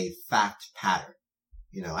a fact pattern,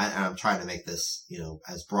 and I'm trying to make this,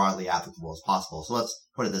 as broadly applicable as possible. So let's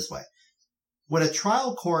put it this way. When a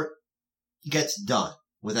trial court gets done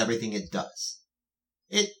with everything it does,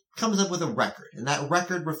 it comes up with a record, and that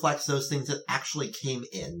record reflects those things that actually came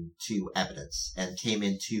into evidence and came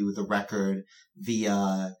into the record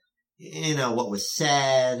via, what was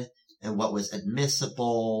said and what was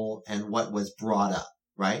admissible and what was brought up,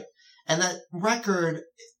 right? And that record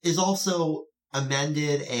is also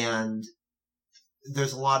amended, and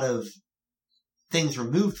there's a lot of things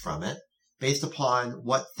removed from it based upon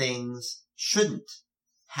what things shouldn't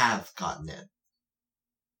have gotten in.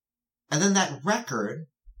 And then that record,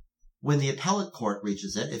 when the appellate court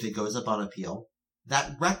reaches it, if it goes up on appeal,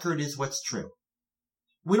 that record is what's true.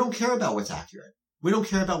 We don't care about what's accurate. We don't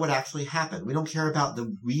care about what actually happened. We don't care about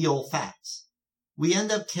the real facts. We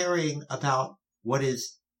end up caring about what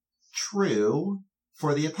is true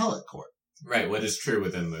for the appellate court. Right, what is true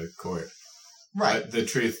within the court. Right. The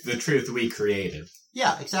truth we created.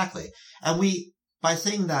 Yeah, exactly. And by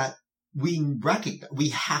saying that, we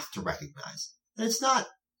have to recognize that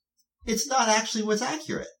it's not actually what's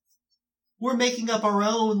accurate. We're making up our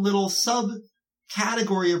own little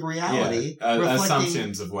sub-category of reality. Yeah,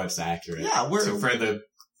 assumptions of what's accurate. Yeah, so for the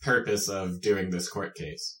purpose of doing this court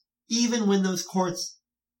case. Even when those courts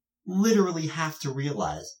literally have to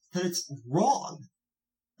realize that it's wrong,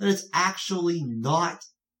 that it's actually not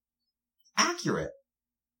accurate,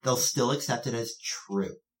 they'll still accept it as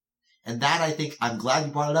true. And that, I think, I'm glad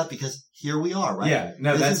you brought it up, because here we are, right? Yeah,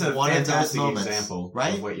 no, this that's a one fantastic of those moments, example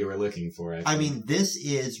right? of what you were looking for. I mean, this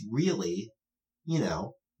is really,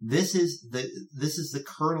 this is the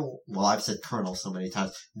kernel. Well, I've said kernel so many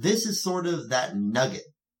times. This is sort of that nugget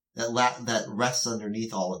that rests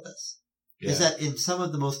underneath all of this. Yeah. Is that in some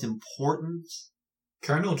of the most important...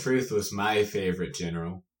 Colonel Truth was my favorite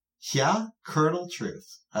general. Yeah? Colonel Truth.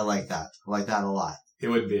 I like that. I like that a lot. He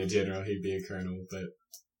wouldn't be a general, he'd be a colonel, but...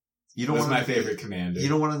 You don't was my favorite commander. You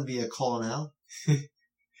don't want him to be a colonel?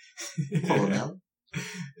 Colonel?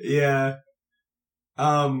 Yeah.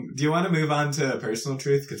 Do you want to move on to personal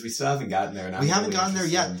truth? Because we still haven't gotten there. And we haven't gotten there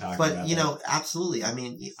yet. But, absolutely. I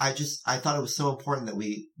mean, I thought it was so important that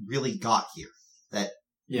we really got here. That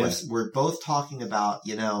we're both talking about,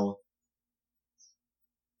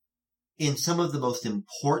 in some of the most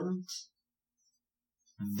important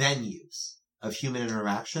venues of human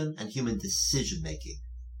interaction and human decision making,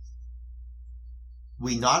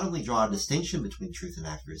 we not only draw a distinction between truth and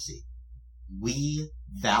accuracy, we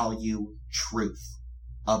value truth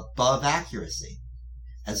above accuracy.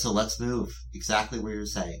 And so let's move exactly where you're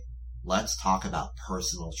saying. Let's talk about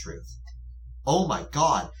personal truth. Oh my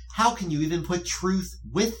God, how can you even put truth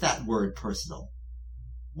with that word personal?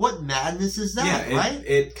 What madness is that, right?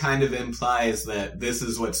 It kind of implies that this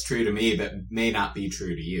is what's true to me but may not be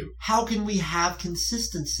true to you. How can we have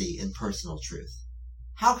consistency in personal truth?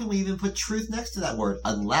 How can we even put truth next to that word?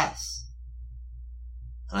 Unless,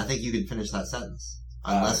 and I think you can finish that sentence.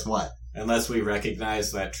 Unless what? Unless we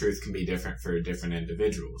recognize that truth can be different for different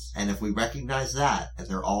individuals. And if we recognize that, and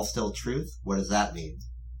they're all still truth, what does that mean?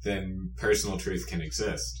 Then personal truth can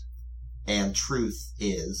exist. And truth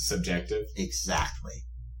is... subjective. Exactly.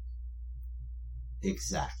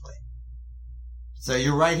 So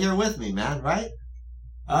you're right here with me, man, right?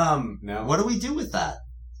 No. What do we do with that?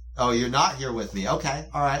 Oh, you're not here with me. Okay.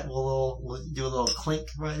 All right. We'll do a little clink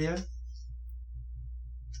right here.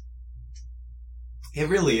 It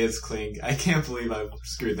really is clink. I can't believe I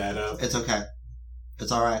screwed that up. It's okay.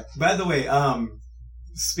 It's all right. By the way,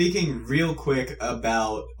 speaking real quick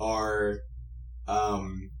about our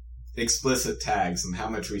explicit tags and how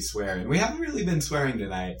much we swear, and we haven't really been swearing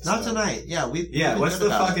tonight. Not tonight. Yeah, what's the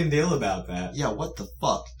fucking deal about that? Yeah, what the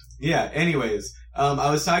fuck? Yeah, anyways,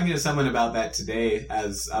 I was talking to someone about that today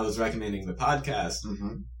as I was recommending the podcast.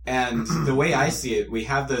 Mm-hmm. And the way I see it, we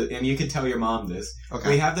have and you can tell your mom this,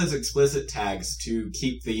 we have those explicit tags to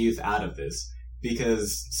keep the youth out of this.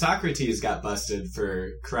 Because Socrates got busted for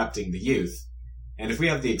corrupting the youth. And if we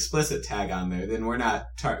have the explicit tag on there, then we're not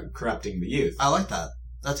corrupting the youth. I like that.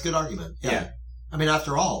 That's a good argument. Yeah. I mean,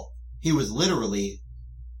 after all, he was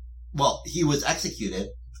he was executed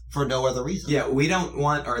for no other reason. Yeah, we don't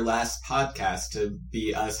want our last podcast to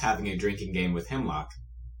be us having a drinking game with Hemlock.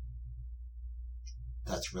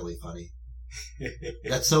 That's really funny.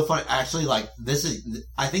 That's so funny. Actually,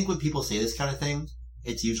 I think when people say this kind of thing,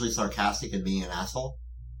 it's usually sarcastic and being an asshole.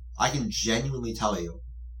 I can genuinely tell you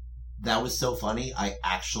that was so funny. I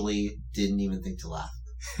actually didn't even think to laugh.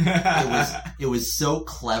 It was so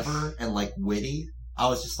clever and like witty. I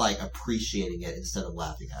was just like appreciating it instead of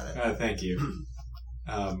laughing at it. Thank you.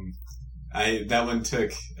 That one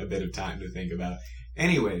took a bit of time to think about.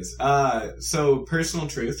 Anyways, so personal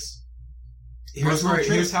truths.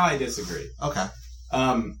 Here's how I disagree. Okay.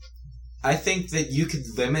 I think that you could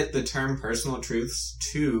limit the term personal truths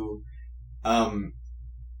to,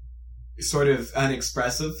 sort of an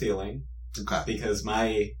expressive feeling. Okay. Because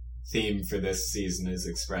my theme for this season is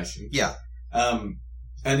expression. Yeah.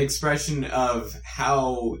 An expression of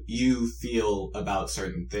how you feel about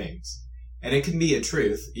certain things. And it can be a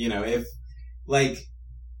truth,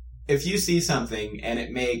 if you see something and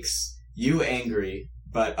it makes you angry,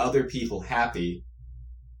 but other people happy,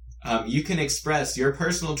 you can express your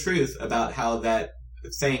personal truth about how that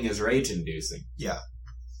thing is rage-inducing. Yeah.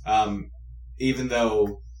 Even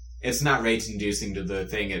though it's not rage-inducing to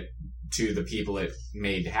the people it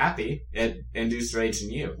made happy, it induced rage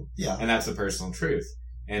in you. Yeah. And that's a personal truth.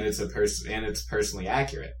 And it's personally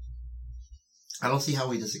accurate. I don't see how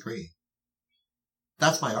we disagree.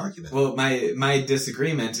 That's my argument. Well, my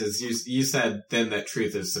disagreement is you said then that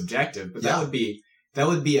truth is subjective, but that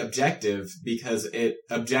would be objective because it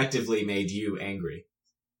objectively made you angry.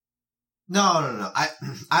 No.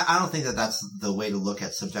 I don't think that that's the way to look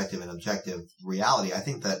at subjective and objective reality. I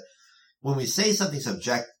think that when we say something's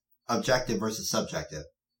objective versus subjective,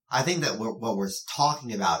 I think that what we're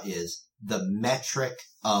talking about is the metric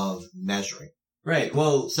of measuring. Right.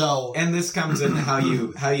 Well, so, and this comes in how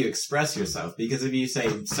you express yourself, because if you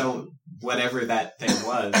say, so whatever that thing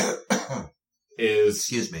was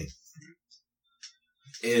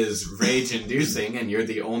is rage inducing and you're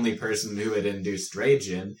the only person who it induced rage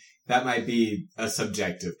in, that might be a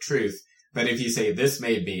subjective truth. But if you say this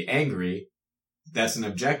made me angry, that's an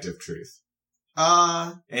objective truth.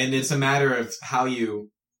 And it's a matter of how you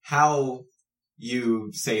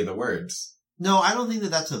say the words. No, I don't think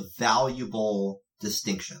that that's a valuable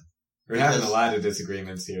distinction. We're having a lot of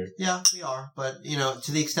disagreements here. Yeah, we are. But,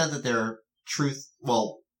 to the extent that they're truth,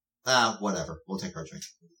 well, whatever. We'll take our drink.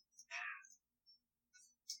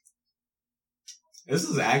 This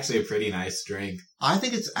is actually a pretty nice drink. I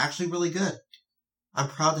think it's actually really good. I'm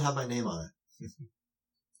proud to have my name on it.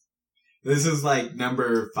 This is like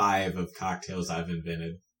number 5 of cocktails I've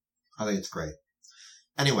invented. I think it's great.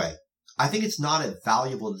 Anyway, I think it's not a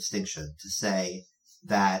valuable distinction to say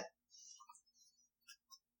that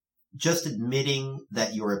just admitting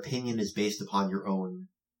that your opinion is based upon your own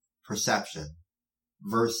perception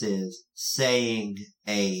versus saying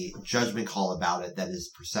a judgment call about it that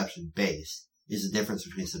is perception based is the difference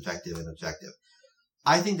between subjective and objective.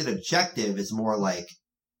 I think that objective is more like,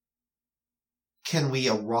 can we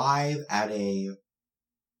arrive at a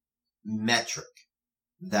metric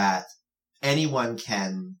that anyone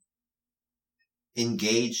can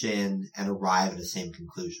engage in and arrive at the same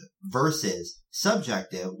conclusion versus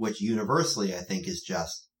subjective, which universally I think is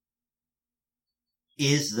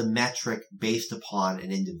the metric based upon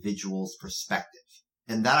an individual's perspective.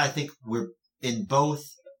 And that I think we're in both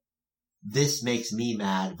this makes me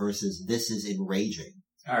mad versus this is enraging.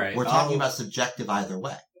 All right. We're talking about subjective either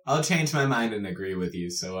way. I'll change my mind and agree with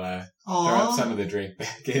you. So, throw up some of the drink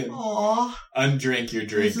back in. Aww. Undrink your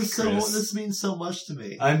drink, Chris. This means so much to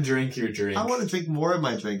me. Undrink your drink. I want to drink more of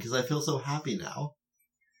my drink because I feel so happy now.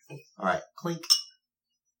 All right, clink.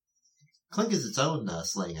 Clink is its own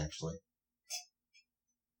slang, actually.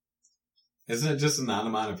 Isn't it just an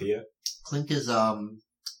onomatopoeia? Clink is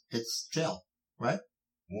it's jail, right?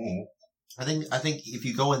 Mm. I think if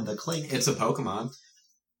you go in the clink, it's a Pokemon.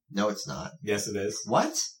 No, it's not. Yes, it is.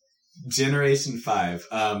 What? Generation 5.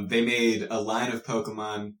 They made a line of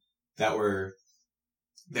Pokemon that were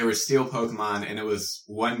steel Pokemon, and it was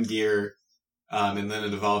 1 gear, and then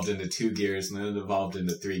it evolved into 2 gears, and then it evolved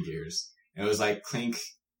into 3 gears. And it was like clink,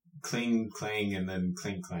 cling, clang, and then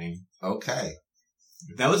clink, clang. Okay.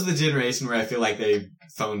 That was the generation where I feel like they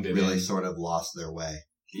phoned it in. Really sort of lost their way.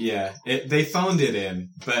 Yeah, they phoned it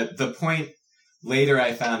in, but the point later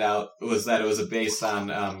I found out was that it was based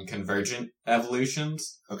on convergent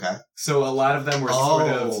evolutions. Okay. So a lot of them were sort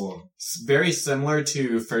of very similar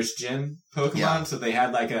to first gen Pokemon. Yeah. So they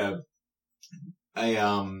had like a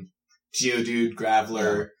Geodude,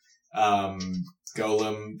 Graveler,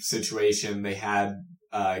 Golem situation. They had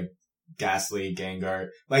Ghastly, Gengar.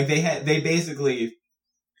 Like they basically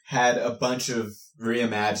had a bunch of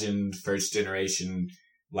reimagined first generation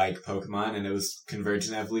like Pokemon, and it was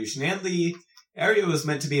convergent evolution. And the area was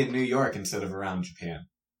meant to be in New York instead of around Japan.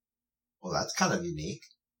 Well, that's kind of unique.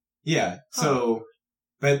 Yeah. So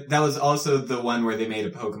But that was also the one where they made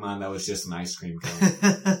a Pokemon that was just an ice cream cone.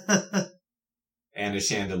 And a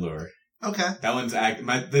Chandelure. Okay. That one's the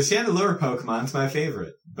Chandelure Pokemon's my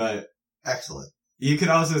favorite, but... Excellent. You could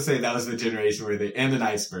also say that was the generation where and an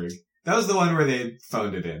Iceberg. That was the one where they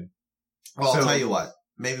phoned it in. Well, I'll tell you what.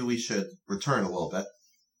 Maybe we should return a little bit.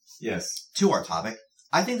 Yes. To our topic.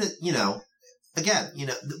 I think that, again,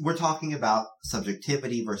 we're talking about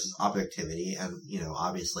subjectivity versus objectivity, and,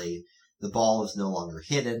 obviously the ball is no longer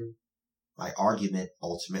hidden. My argument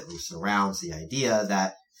ultimately surrounds the idea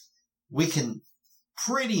that we can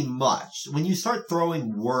pretty much, when you start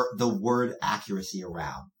throwing the word accuracy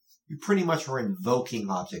around, you pretty much are invoking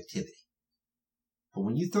objectivity. But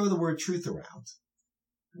when you throw the word truth around,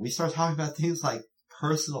 and we start talking about things like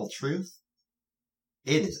personal truth,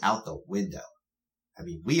 it is out the window. I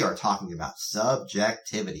mean, we are talking about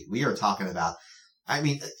subjectivity. We are talking about,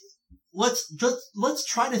 let's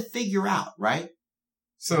try to figure out, right?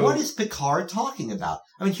 So what is Picard talking about?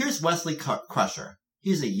 I mean, here's Wesley Crusher.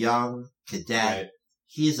 He's a young cadet. Right.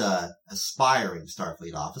 He's a aspiring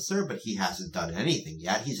Starfleet officer, but he hasn't done anything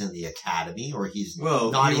yet. He's in the academy, or he's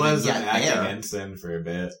not even yet there. He was an acting ensign for a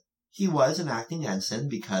bit. He was an acting ensign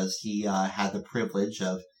because he had the privilege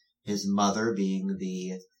of his mother being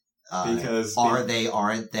the aren't they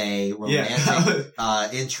romantic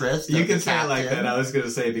interest. You can say it like that. I was going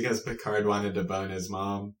to say because Picard wanted to bone his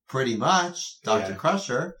mom. Pretty much, Dr.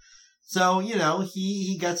 Crusher. So,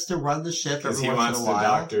 he gets to run the ship every once in a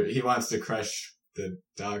while. He wants to crush the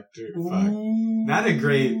doctor. Fuck. Not a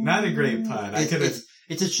great pun.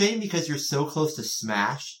 It's a shame because you're so close to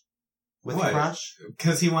smash with Crush.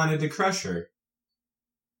 Because he wanted to crush her.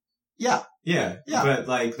 Yeah. Yeah.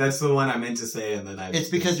 But that's the one I meant to say, and then it's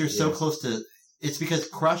because you're so close to. It's because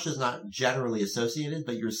crush is not generally associated,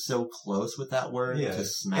 but you're so close with that word to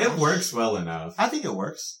smash. It works well enough. I think it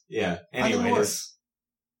works. Yeah. Anyways.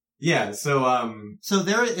 Yeah, so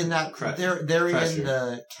they're in that, they're in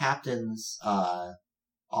the captain's,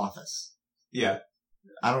 office. Yeah.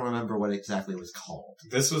 I don't remember what exactly it was called.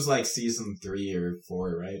 This was like season 3 or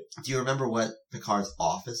 4, right? Do you remember what Picard's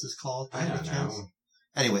office is called? I don't know.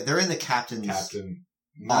 Anyway, they're in the captain's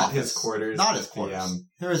not office. His quarters. Not his quarters.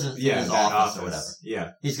 There isn't his office or whatever.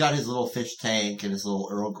 Yeah. He's got his little fish tank and his little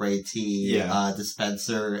Earl Grey tea,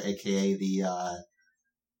 dispenser, aka the,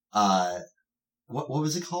 What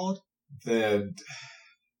was it called? I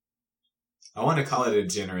want to call it a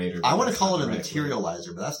generator. I want to call it a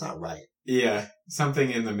materializer, but that's not right. Yeah,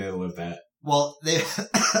 something in the middle of that. Well,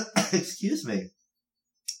 excuse me.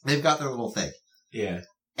 They've got their little thing. Yeah.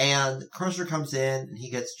 And Crusher comes in and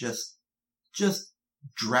he gets just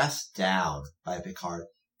dressed down by Picard.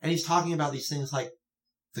 And he's talking about these things like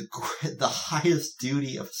the highest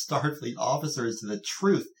duty of a Starfleet officer is the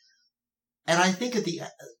truth. And I think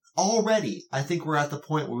already, I think we're at the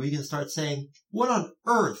point where we can start saying, what on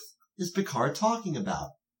earth is Picard talking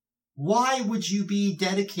about? Why would you be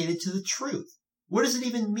dedicated to the truth? What does it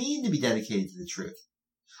even mean to be dedicated to the truth?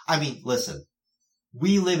 I mean, listen,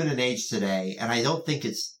 we live in an age today, and I don't think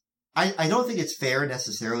it's fair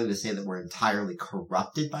necessarily to say that we're entirely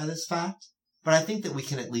corrupted by this fact, but I think that we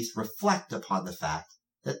can at least reflect upon the fact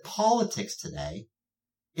that politics today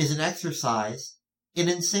is an exercise in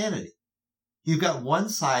insanity. You've got one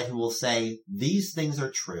side who will say, these things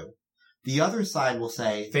are true. The other side will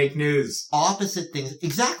say, fake news. Opposite things.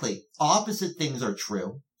 Exactly. Opposite things are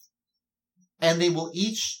true. And they will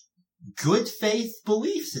each good faith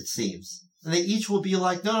beliefs, it seems. And they each will be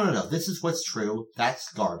like, no, this is what's true.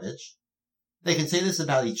 That's garbage. They can say this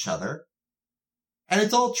about each other. And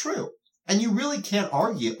it's all true. And you really can't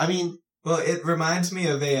argue. I mean. Well, it reminds me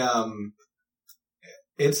of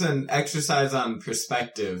it's an exercise on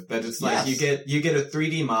perspective, but it's like you get a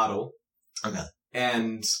 3D model. Okay.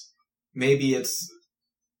 And maybe it's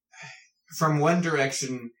from one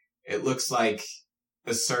direction, it looks like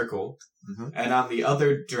a circle. Mm-hmm. And on the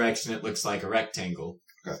other direction, it looks like a rectangle.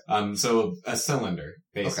 Okay. So a cylinder,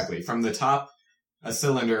 basically. Okay. From the top, a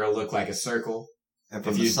cylinder will look like a circle. And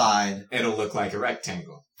from the side, it'll look like a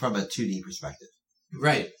rectangle. From a 2D perspective.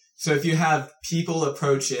 Right. So if you have people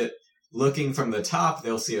approach it looking from the top,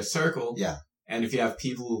 they'll see a circle. Yeah. And if you have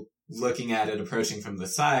people looking at it approaching from the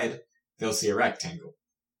side, they'll see a rectangle.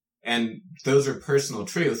 And those are personal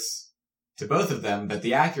truths to both of them, but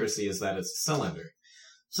the accuracy is that it's a cylinder.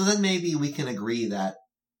 So then maybe we can agree that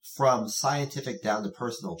from scientific down to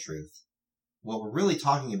personal truth, what we're really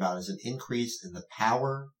talking about is an increase in the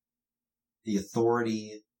power, the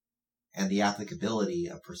authority, and the applicability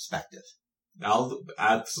of perspective. I'll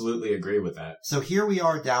absolutely agree with that. So here we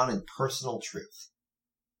are down in personal truth.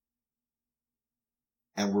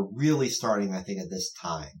 And we're really starting, I think, at this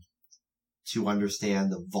time to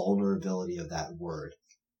understand the vulnerability of that word.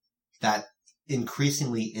 That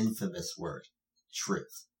increasingly infamous word,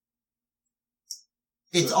 truth.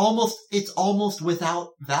 It's almost without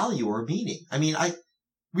value or meaning. I mean,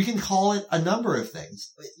 we can call it a number of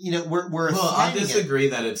things. You know, we're well, I disagree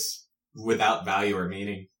that it's without value or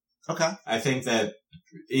meaning. Okay. I think that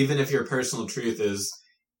even if your personal truth is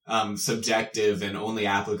subjective and only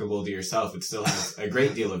applicable to yourself, it still has a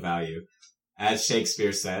great deal of value. As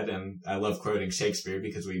Shakespeare said, and I love quoting Shakespeare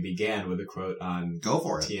because we began with a quote on Go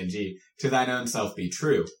for it. TNG, "To thine own self be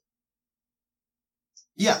true."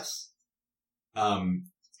 Yes. And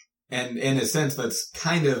in a sense, that's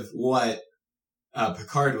kind of what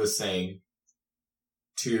Picard was saying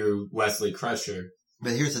to Wesley Crusher.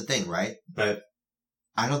 But here's the thing, right? But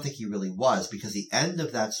I don't think he really was, because the end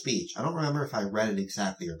of that speech, I don't remember if I read it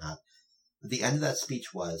exactly or not, but the end of that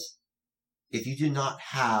speech was, if you do not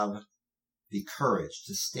have the courage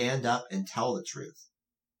to stand up and tell the truth,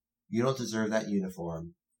 you don't deserve that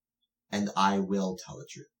uniform, and I will tell the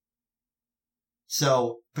truth.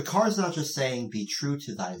 So Picard's not just saying be true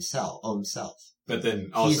to thine own self. But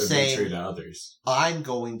then also be true to others. I'm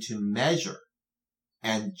going to measure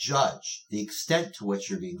and judge the extent to which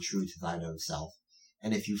you're being true to thine own self.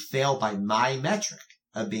 And if you fail by my metric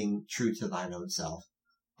of being true to thine own self,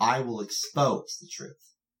 I will expose the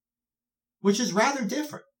truth. Which is rather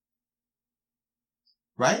different.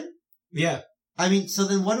 Right? Yeah. I mean, so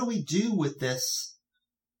then what do we do with this?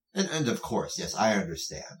 And of course, yes, I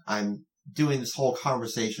understand. I'm doing this whole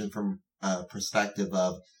conversation from a perspective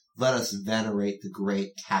of let us venerate the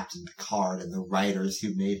great Captain Picard and the writers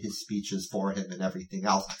who made his speeches for him and everything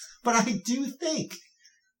else. But I do think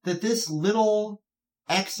that this little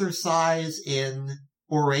exercise in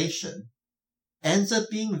oration ends up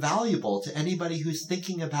being valuable to anybody who's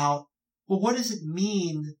thinking about, well, what does it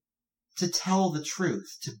mean to tell the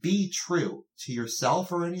truth, to be true to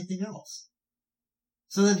yourself or anything else?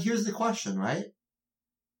 So then here's the question, right?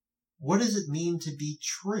 What does it mean to be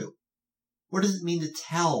true? What does it mean to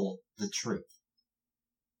tell the truth?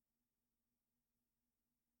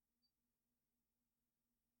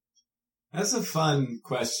 That's a fun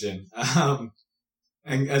question.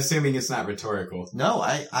 And assuming it's not rhetorical. No,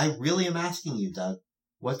 I really am asking you, Doug.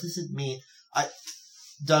 What does it mean?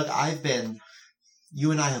 Doug,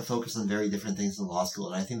 you and I have focused on very different things in law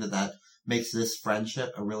school, and I think that makes this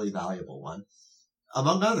friendship a really valuable one.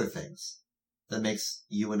 Among other things, that makes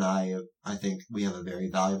you and I think we have a very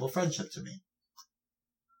valuable friendship to me.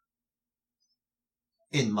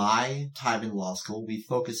 In my time in law school, we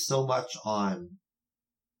focused so much on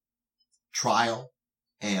trial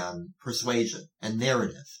and persuasion and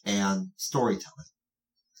narrative and storytelling.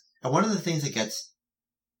 And one of the things that gets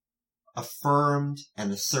affirmed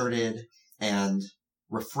and asserted and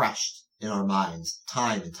refreshed in our minds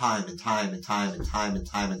time and time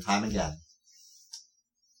again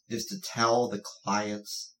is to tell the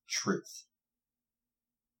client's truth.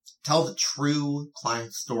 Tell the true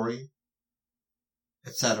client story,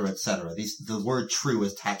 etc., etc. The word true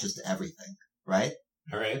attaches to everything, right?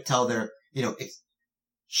 All right. Tell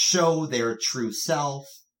show their true self,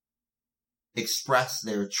 express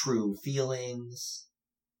their true feelings.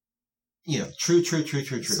 True,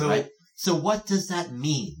 So, right? So what does that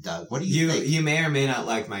mean, Doug? What do you think? You may or may not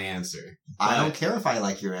like my answer. I don't care if I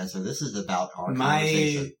like your answer. This is about our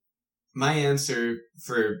conversation. My answer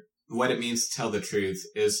for what it means to tell the truth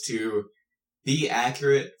is to be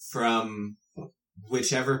accurate from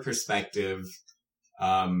whichever perspective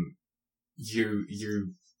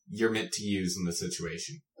you're meant to use in the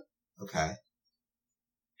situation. Okay.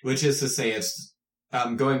 Which is to say, it's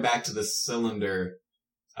going back to the cylinder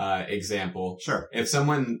example. Sure. If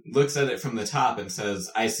someone looks at it from the top and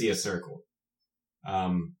says, "I see a circle,"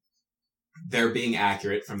 they're being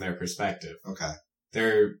accurate from their perspective. Okay.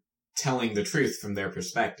 They're telling the truth from their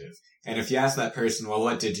perspective. And if you ask that person, "Well,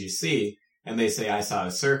 what did you see?" and they say, "I saw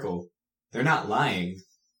a circle," they're not lying.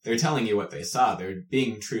 They're telling you what they saw. They're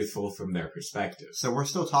being truthful from their perspective. So we're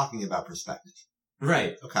still talking about perspective.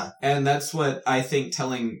 Right. Okay. And that's what I think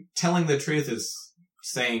telling the truth is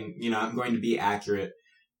saying, I'm going to be accurate,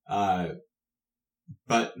 but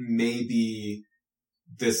maybe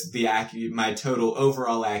my total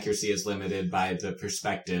overall accuracy is limited by the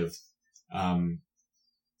perspective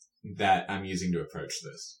that I'm using to approach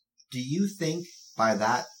this. Do you think by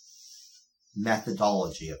that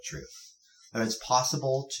methodology of truth that it's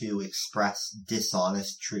possible to express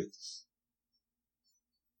dishonest truths?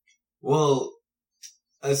 Well,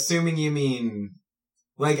 assuming you mean,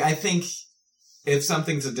 I think if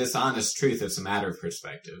something's a dishonest truth, it's a matter of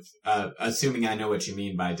perspective. Assuming I know what you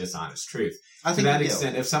mean by dishonest truth. I think to that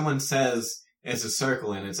extent, if someone says, it's a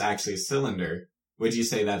circle and it's actually a cylinder, would you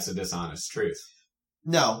say that's a dishonest truth?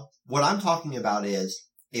 No. What I'm talking about is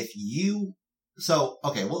if you... So,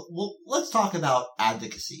 okay, well, let's talk about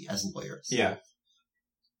advocacy as lawyers. Yeah.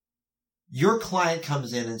 Your client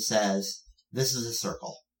comes in and says, this is a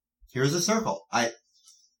circle. Here's a circle.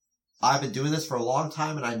 I've been doing this for a long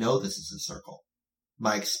time and I know this is a circle.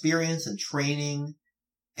 My experience and training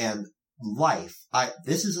and life,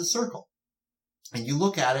 this is a circle. And you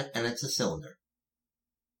look at it and it's a cylinder.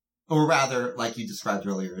 Or rather, like you described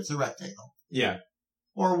earlier, it's a rectangle. Yeah.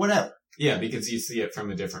 Or whatever. Yeah, because you see it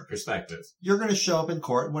from a different perspective. You're going to show up in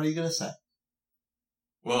court and what are you going to say?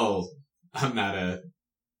 Well, I'm not a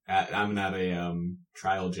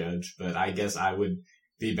trial judge, but I guess I would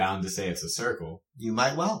be bound to say it's a circle. You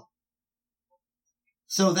might well.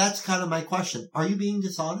 So that's kind of my question. Are you being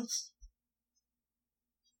dishonest?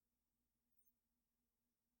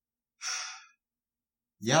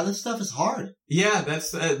 Yeah, this stuff is hard. Yeah,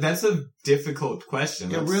 that's a difficult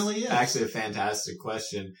question. It really is. Actually a fantastic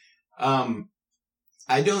question.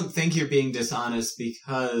 I don't think you're being dishonest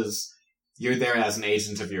because you're there as an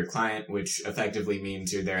agent of your client, which effectively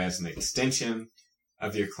means you're there as an extension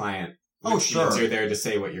of your client. Oh, sure. Means you're there to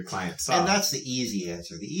say what your client saw. And that's the easy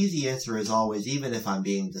answer. The easy answer is always, even if I'm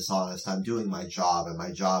being dishonest, I'm doing my job, and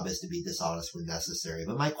my job is to be dishonest when necessary.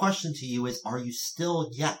 But my question to you is, are you still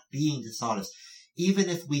yet being dishonest? Even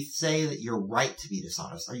if we say that you're right to be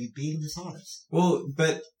dishonest, are you being dishonest? Well,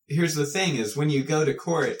 but here's the thing is when you go to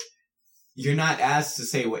court, you're not asked to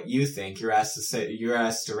say what you think. You're asked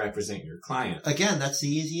to represent your client. Again, that's the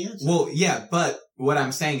easy answer. Well, yeah, but what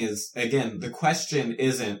I'm saying is, again, the question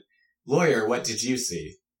isn't, lawyer, what did you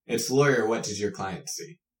see? It's lawyer, what did your client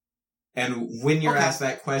see? And when you're asked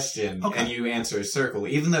that question and you answer a circle,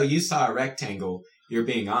 even though you saw a rectangle, you're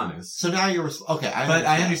being honest. So now you're, okay.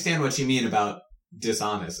 I understand what you mean about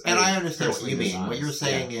dishonest. And I understand what you mean. Dishonest. What you're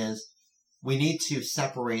saying is we need to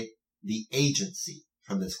separate the agency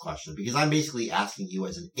from this question because I'm basically asking you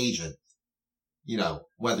as an agent,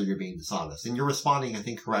 whether you're being dishonest. And you're responding, I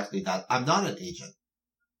think, correctly that I'm not an agent.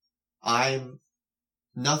 I'm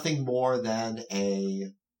nothing more than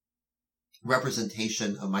a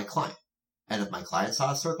representation of my client. And if my client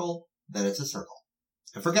saw a circle, then it's a circle.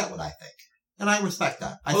 And forget what I think. And I respect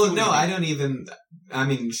that.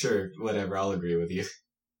 Sure, whatever, I'll agree with you.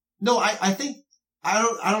 No, I think, I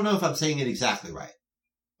don't know if I'm saying it exactly right.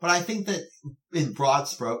 But I think that in broad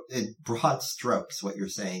strokes, what you're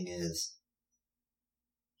saying is...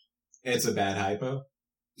 It's a bad hypo?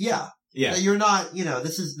 Yeah. Yeah. That you're not,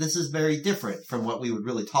 this is very different from what we would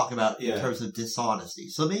really talk about in terms of dishonesty.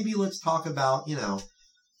 So maybe let's talk about,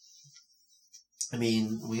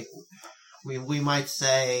 we might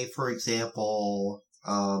say, for example,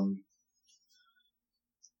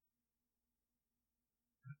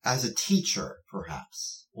 as a teacher,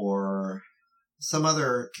 perhaps, or some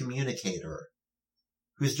other communicator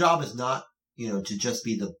whose job is not, to just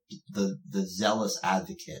be the zealous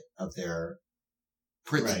advocate of their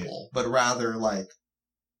principle, but rather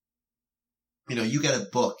you get a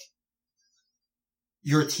book.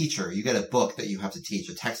 You're a teacher. You get a book that you have to teach,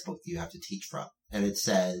 a textbook that you have to teach from. And it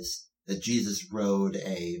says that Jesus rode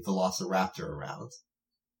a velociraptor around.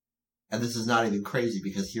 And this is not even crazy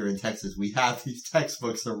because here in Texas, we have these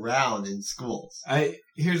textbooks around in schools.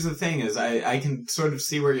 Here's the thing is I can sort of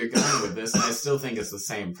see where you're going with this, and I still think it's the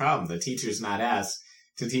same problem. The teacher's not asked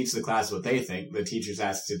to teach the class what they think. The teacher's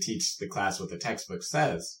asked to teach the class what the textbook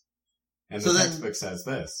says. And the textbook says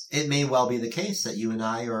this. It may well be the case that you and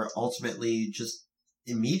I are ultimately just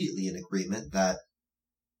immediately in agreement that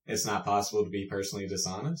it's not possible to be personally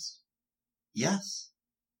dishonest? Yes.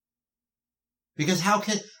 Because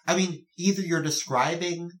either you're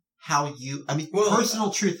describing how you,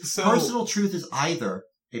 personal truth. Personal truth is either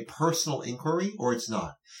a personal inquiry or it's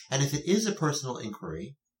not. And if it is a personal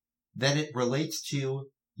inquiry, then it relates to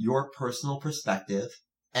your personal perspective.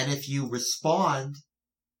 And if you respond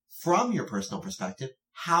from your personal perspective,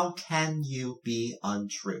 how can you be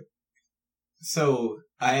untrue? So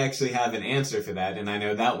I actually have an answer for that, and I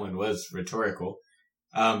know that one was rhetorical.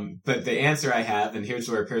 But the answer I have, and here's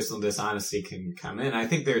where personal dishonesty can come in, I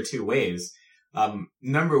think there are two ways.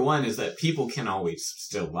 Number one is that people can always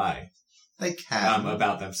still lie. They can.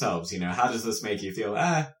 About themselves. How does this make you feel?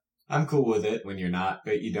 I'm cool with it when you're not,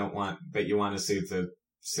 but you want to soothe the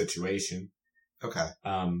situation. Okay.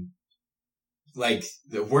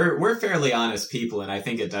 We're fairly honest people, and I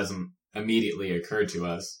think it doesn't immediately occur to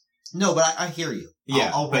us. No, but I hear you.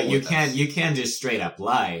 Yeah, I'll but you can just straight up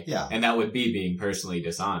lie. Yeah. And that would be being personally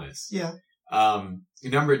dishonest. Yeah.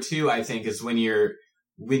 Number two, I think, is when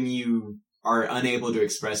you are unable to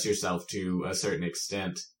express yourself to a certain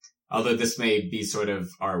extent, although this may be sort of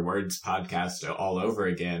our words podcast all over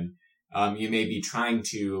again, you may be trying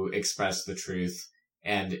to express the truth,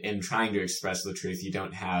 and in trying to express the truth, you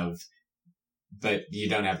don't have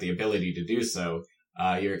the ability to do so.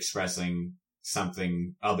 You're expressing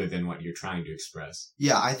something other than what you're trying to express.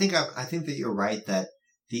 Yeah, I think that you're right that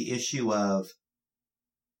the issue of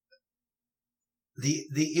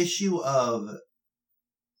the issue of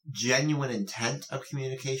genuine intent of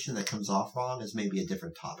communication that comes off wrong is maybe a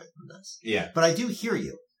different topic than this. Yeah. But I do hear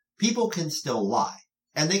you. People can still lie.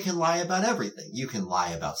 And they can lie about everything. You can lie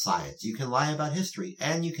about science. You can lie about history.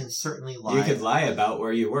 And you can certainly lie... You could lie about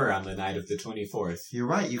where you were on the night of the 24th. You're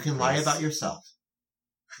right. You can lie about yourself.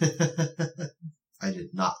 I did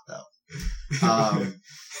not, though.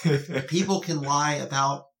 People can lie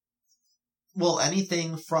about, well,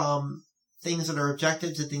 anything from things that are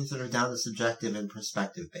objective to things that are down to subjective and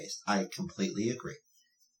perspective based. I completely agree.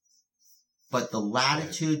 But the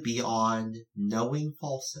latitude beyond knowing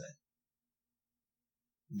falsehood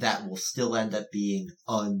that will still end up being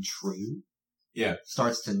untrue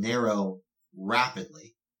starts to narrow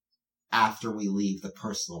rapidly after we leave the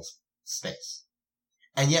personal space.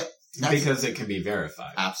 And yet... because it can be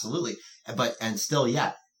verified. Absolutely. And still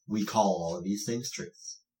yet, we call all of these things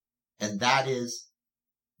truths. And that is,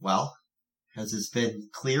 well, as has been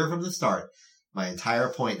clear from the start, my entire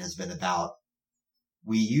point has been about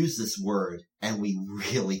we use this word and we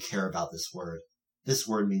really care about this word. This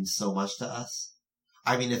word means so much to us.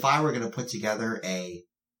 I mean, if I were going to put together a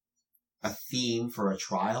theme for a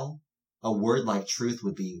trial, a word like truth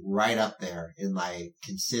would be right up there in my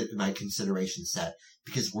consideration set,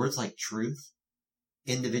 because words like truth,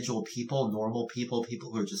 individual people, normal people,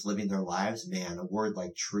 people who are just living their lives, man, a word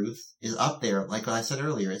like truth is up there. Like what I said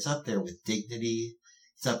earlier, it's up there with dignity.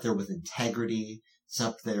 It's up there with integrity. It's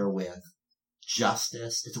up there with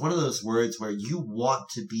justice. It's one of those words where you want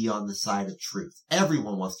to be on the side of truth.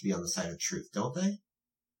 Everyone wants to be on the side of truth, don't they?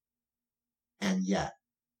 And yet,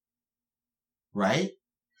 right?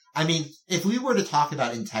 I mean, if we were to talk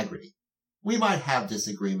about integrity, we might have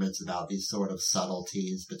disagreements about these sort of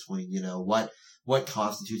subtleties between, what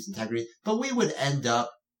constitutes integrity, but we would end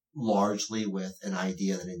up largely with an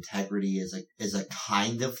idea that integrity is a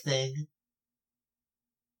kind of thing.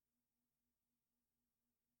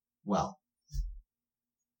 Well,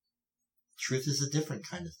 truth is a different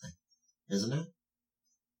kind of thing, isn't it?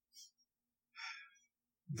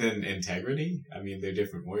 Than integrity? I mean, they're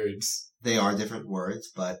different words. They are different words,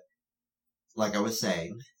 but like I was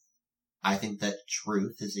saying, I think that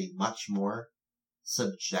truth is a much more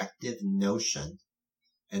subjective notion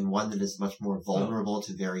and one that is much more vulnerable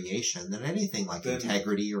to variation than anything like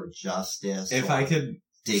integrity or justice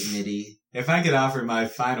dignity. If I could offer my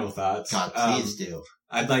final thoughts. God, please do.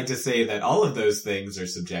 I'd like to say that all of those things are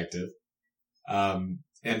subjective.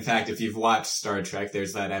 In fact, if you've watched Star Trek,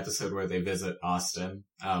 there's that episode where they visit Austin,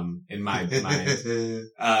 in my mind.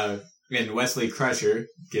 And Wesley Crusher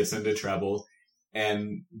gets into trouble,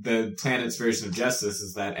 and the planet's version of justice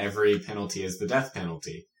is that every penalty is the death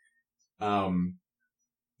penalty.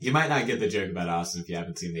 You might not get the joke about Austin if you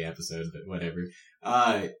haven't seen the episode, but whatever.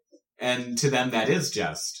 And to them, that is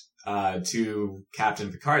just. To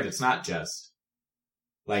Captain Picard, it's not just.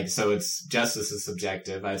 So it's justice is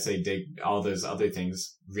subjective. I'd say all those other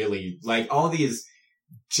things really, all these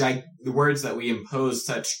the words that we impose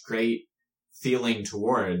such great feeling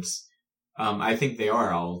towards, I think they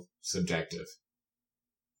are all subjective.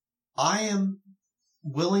 I am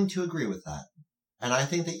willing to agree with that. And I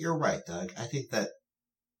think that you're right, Doug. I think that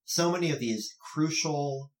so many of these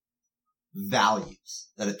crucial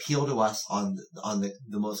values that appeal to us on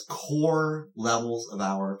the most core levels of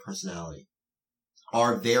our personality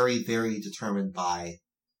are very, very determined by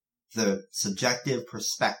the subjective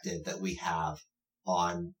perspective that we have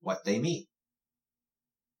on what they mean.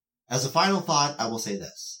 As a final thought, I will say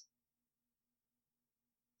this.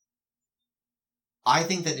 I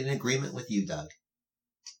think that in agreement with you, Doug,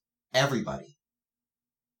 everybody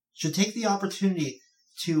should take the opportunity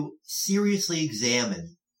to seriously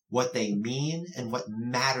examine what they mean and what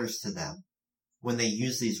matters to them when they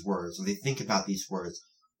use these words, or they think about these words,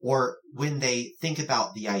 or when they think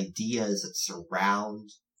about the ideas that surround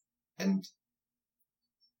and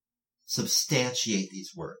substantiate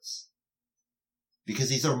these words. Because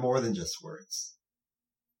these are more than just words.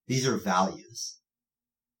 These are values.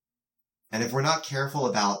 And if we're not careful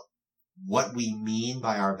about what we mean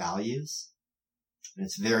by our values, then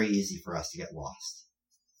it's very easy for us to get lost.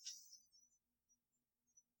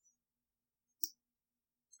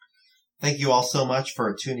 Thank you all so much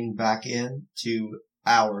for tuning back in to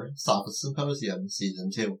our Sophist Symposium Season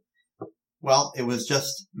 2. Well, it was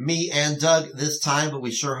just me and Doug this time, but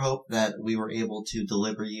we sure hope that we were able to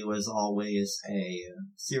deliver you, as always, a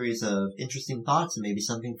series of interesting thoughts and maybe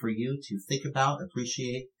something for you to think about,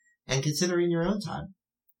 appreciate, and consider in your own time.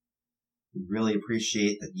 We really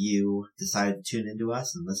appreciate that you decided to tune into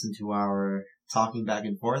us and listen to our talking back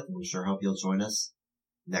and forth, and we sure hope you'll join us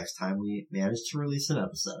next time we manage to release an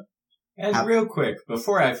episode. And real quick,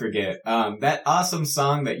 before I forget, that awesome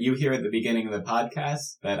song that you hear at the beginning of the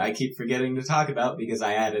podcast that I keep forgetting to talk about because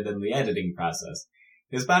I added in the editing process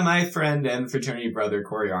is by my friend and fraternity brother,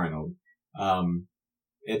 Corey Arnold.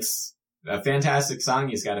 It's a fantastic song.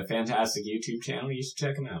 He's got a fantastic YouTube channel. You should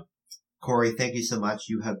check him out. Corey, thank you so much.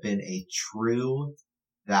 You have been a true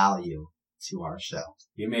value to our show.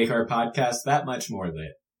 You make our podcast that much more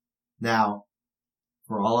lit. Now,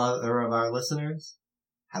 for all other of our listeners,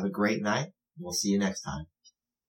 have a great night. We'll see you next time.